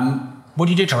 What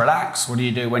do you do to relax? What do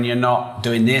you do when you're not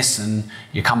doing this and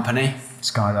your company?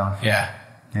 Skydive. Yeah.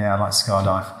 Yeah, I like to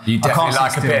skydive. You definitely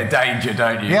like a bit of danger,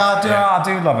 don't you? Yeah, I do. I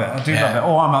do love it. I do love it.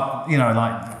 Or I'm up,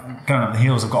 going up the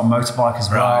hills. I've got a motorbike as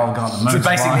well. Right. Got the motorbike. So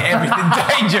basically everything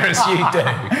dangerous you do.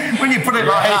 When you put it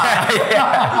like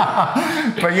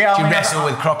that. But yeah, do you wrestle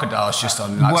with crocodiles just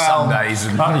on Sundays?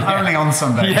 And, only on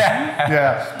Sundays.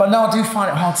 Yeah. But no, I do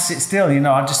find it hard to sit still.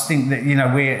 I just think that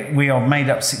we are made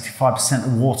up 65%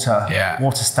 of water. Yeah.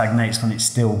 Water stagnates when it's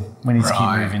still. We need to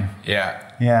keep moving. Yeah.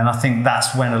 Yeah, and I think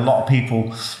that's when a lot of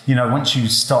people, once you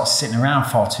start sitting around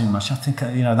far too much, I think,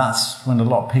 that's when a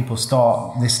lot of people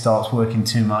starts working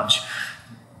too much.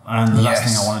 And the last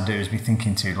thing I want to do is be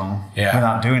thinking too long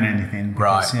without doing anything.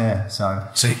 Because,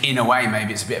 So in a way,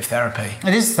 maybe it's a bit of therapy.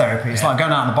 It is therapy. It's like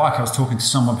going out on the bike. I was talking to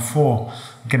someone before,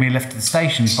 give me a lift to the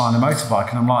station, he's buying a motorbike.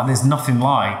 And I'm like, there's nothing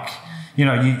like...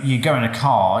 you go in a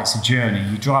car, it's a journey.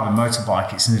 You drive a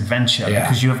motorbike, it's an adventure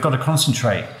because you've got to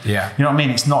concentrate. Yeah. You know what I mean?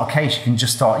 It's not a case you can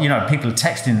just start, people are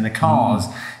texting in the cars,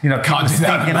 people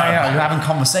thinking, you're having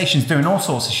conversations, doing all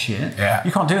sorts of shit. Yeah.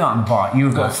 You can't do that on the bike.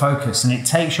 You've got to focus and it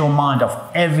takes your mind off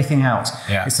everything else.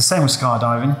 Yeah. It's the same with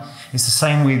skydiving. It's the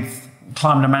same with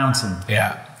climbing a mountain.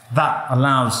 Yeah. that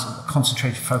allows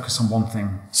concentrated focus on one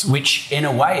thing. So which in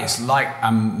a way is like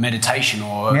meditation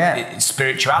or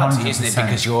spirituality, 100%. Isn't it?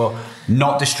 Because you're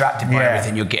not distracted by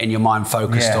everything. You're getting your mind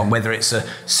focused on whether it's a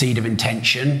seed of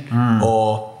intention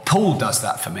or pool does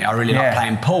that for me. I really like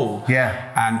playing pool.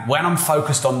 And when I'm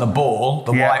focused on the ball,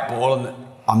 the white ball, and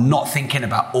I'm not thinking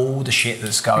about all the shit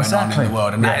that's going on in the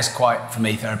world. And that is quite, for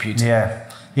me, therapeutic.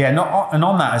 And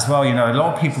on that as well, you know, a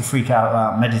lot of people freak out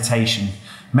about meditation.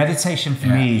 Meditation for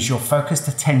me is your focused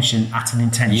attention at an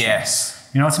intention. Yes.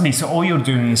 You know what I mean? So all you're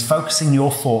doing is focusing your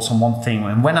thoughts on one thing.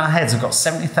 And when our heads have got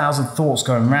 70,000 thoughts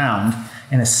going around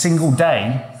in a single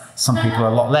day, some people are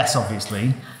a lot less,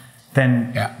 obviously,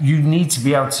 then you need to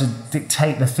be able to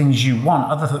dictate the things you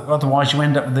want. Otherwise, you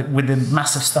end up with the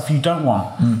massive stuff you don't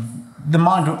want. The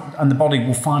mind and the body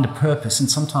will find a purpose.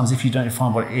 And sometimes if you don't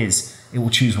find what it is, it will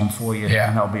choose one for you.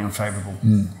 And that'll be unfavorable.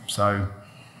 So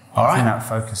I think that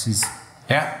focus is...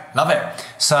 Yeah, love it.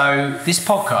 So this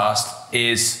podcast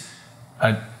is,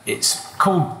 it's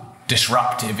called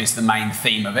Disruptive is the main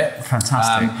theme of it.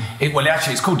 Fantastic.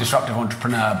 It's called Disruptive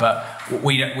Entrepreneur, but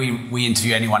we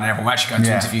interview anyone and everyone. We're actually going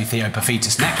to interview Theo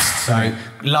Pafitas next. So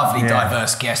lovely,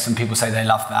 diverse guests, and people say they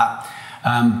love that.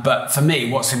 But for me,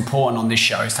 what's important on this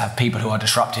show is to have people who are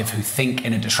disruptive, who think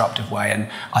in a disruptive way, and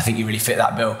I think you really fit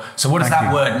that bill. So what does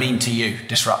that word mean to you,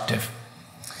 disruptive?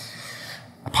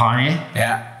 A pioneer.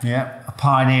 Yeah. A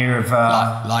pioneer of...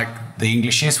 like the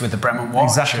English is with the Brentwood watch.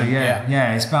 Exactly,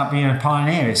 yeah. It's about being a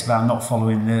pioneer. It's about not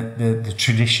following the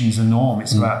traditions and norm.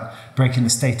 It's about breaking the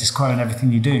status quo in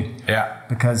everything you do. Yeah.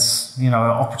 Because, you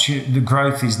know, the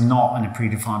growth is not in a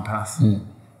predefined path.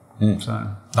 So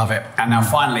love it. And now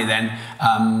finally then,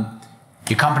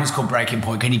 your company's called Breaking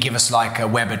Point. Can you give us like a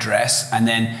web address and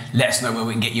then let us know where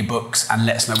we can get your books and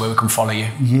let us know where we can follow you?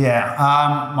 Yeah,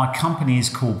 my company is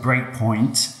called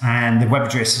Breakpoint and the web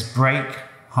address is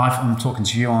I'm talking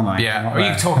to you, aren't I? Yeah, or you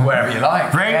can talk wherever you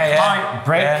like.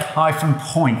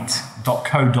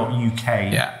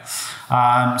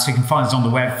 break-point.co.uk. So you can find us on the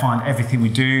web, find everything we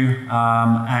do.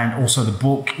 And also the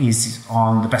book is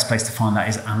on, the best place to find that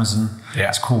is Amazon.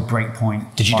 It's called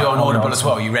Breakpoint. Did you do it on Audible as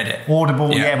well? You read it? Audible,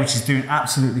 which is doing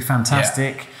absolutely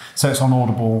fantastic. So it's on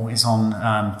Audible, it's on,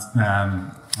 I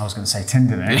was going to say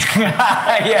Tinder then. That's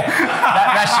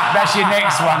your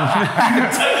next one.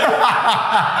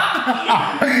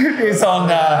 It's on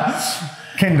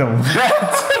Kindle.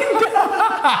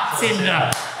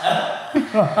 Tinder.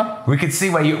 We could see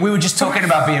where we were just talking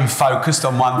about being focused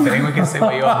on one thing. We can see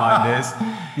where your mind is.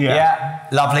 Yeah,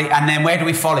 lovely. And then where do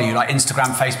we follow you? Like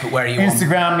Instagram, Facebook, where are you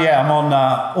Instagram, on? I'm on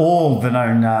all the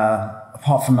known,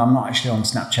 apart from I'm not actually on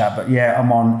Snapchat, but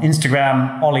I'm on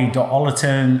Instagram,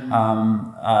 Ollie.Ollerton,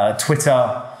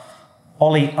 Twitter,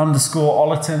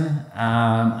 Ollie_Ollerton,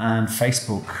 and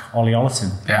Facebook, Ollie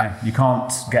Ollerton. You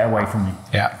can't get away from me.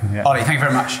 Ollie, thank you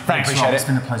very much. Thanks, appreciate it. It's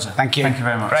been a pleasure. Thank you. Thank you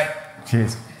very much. Great.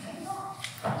 Cheers.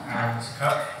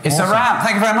 It's a wrap.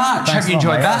 Thank you very much. Hope you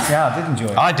enjoyed that. Yeah, I did enjoy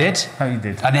it. I did. Hope you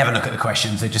did. I never look at the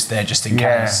questions. They're just there just in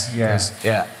case. Just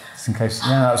in case.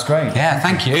 Yeah, that was great. Yeah,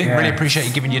 thank you. Really appreciate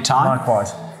you giving your time.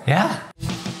 Likewise. Yeah.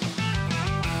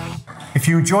 If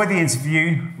you enjoyed the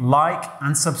interview, like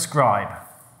and subscribe.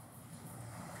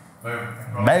 Boom.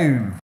 Boom.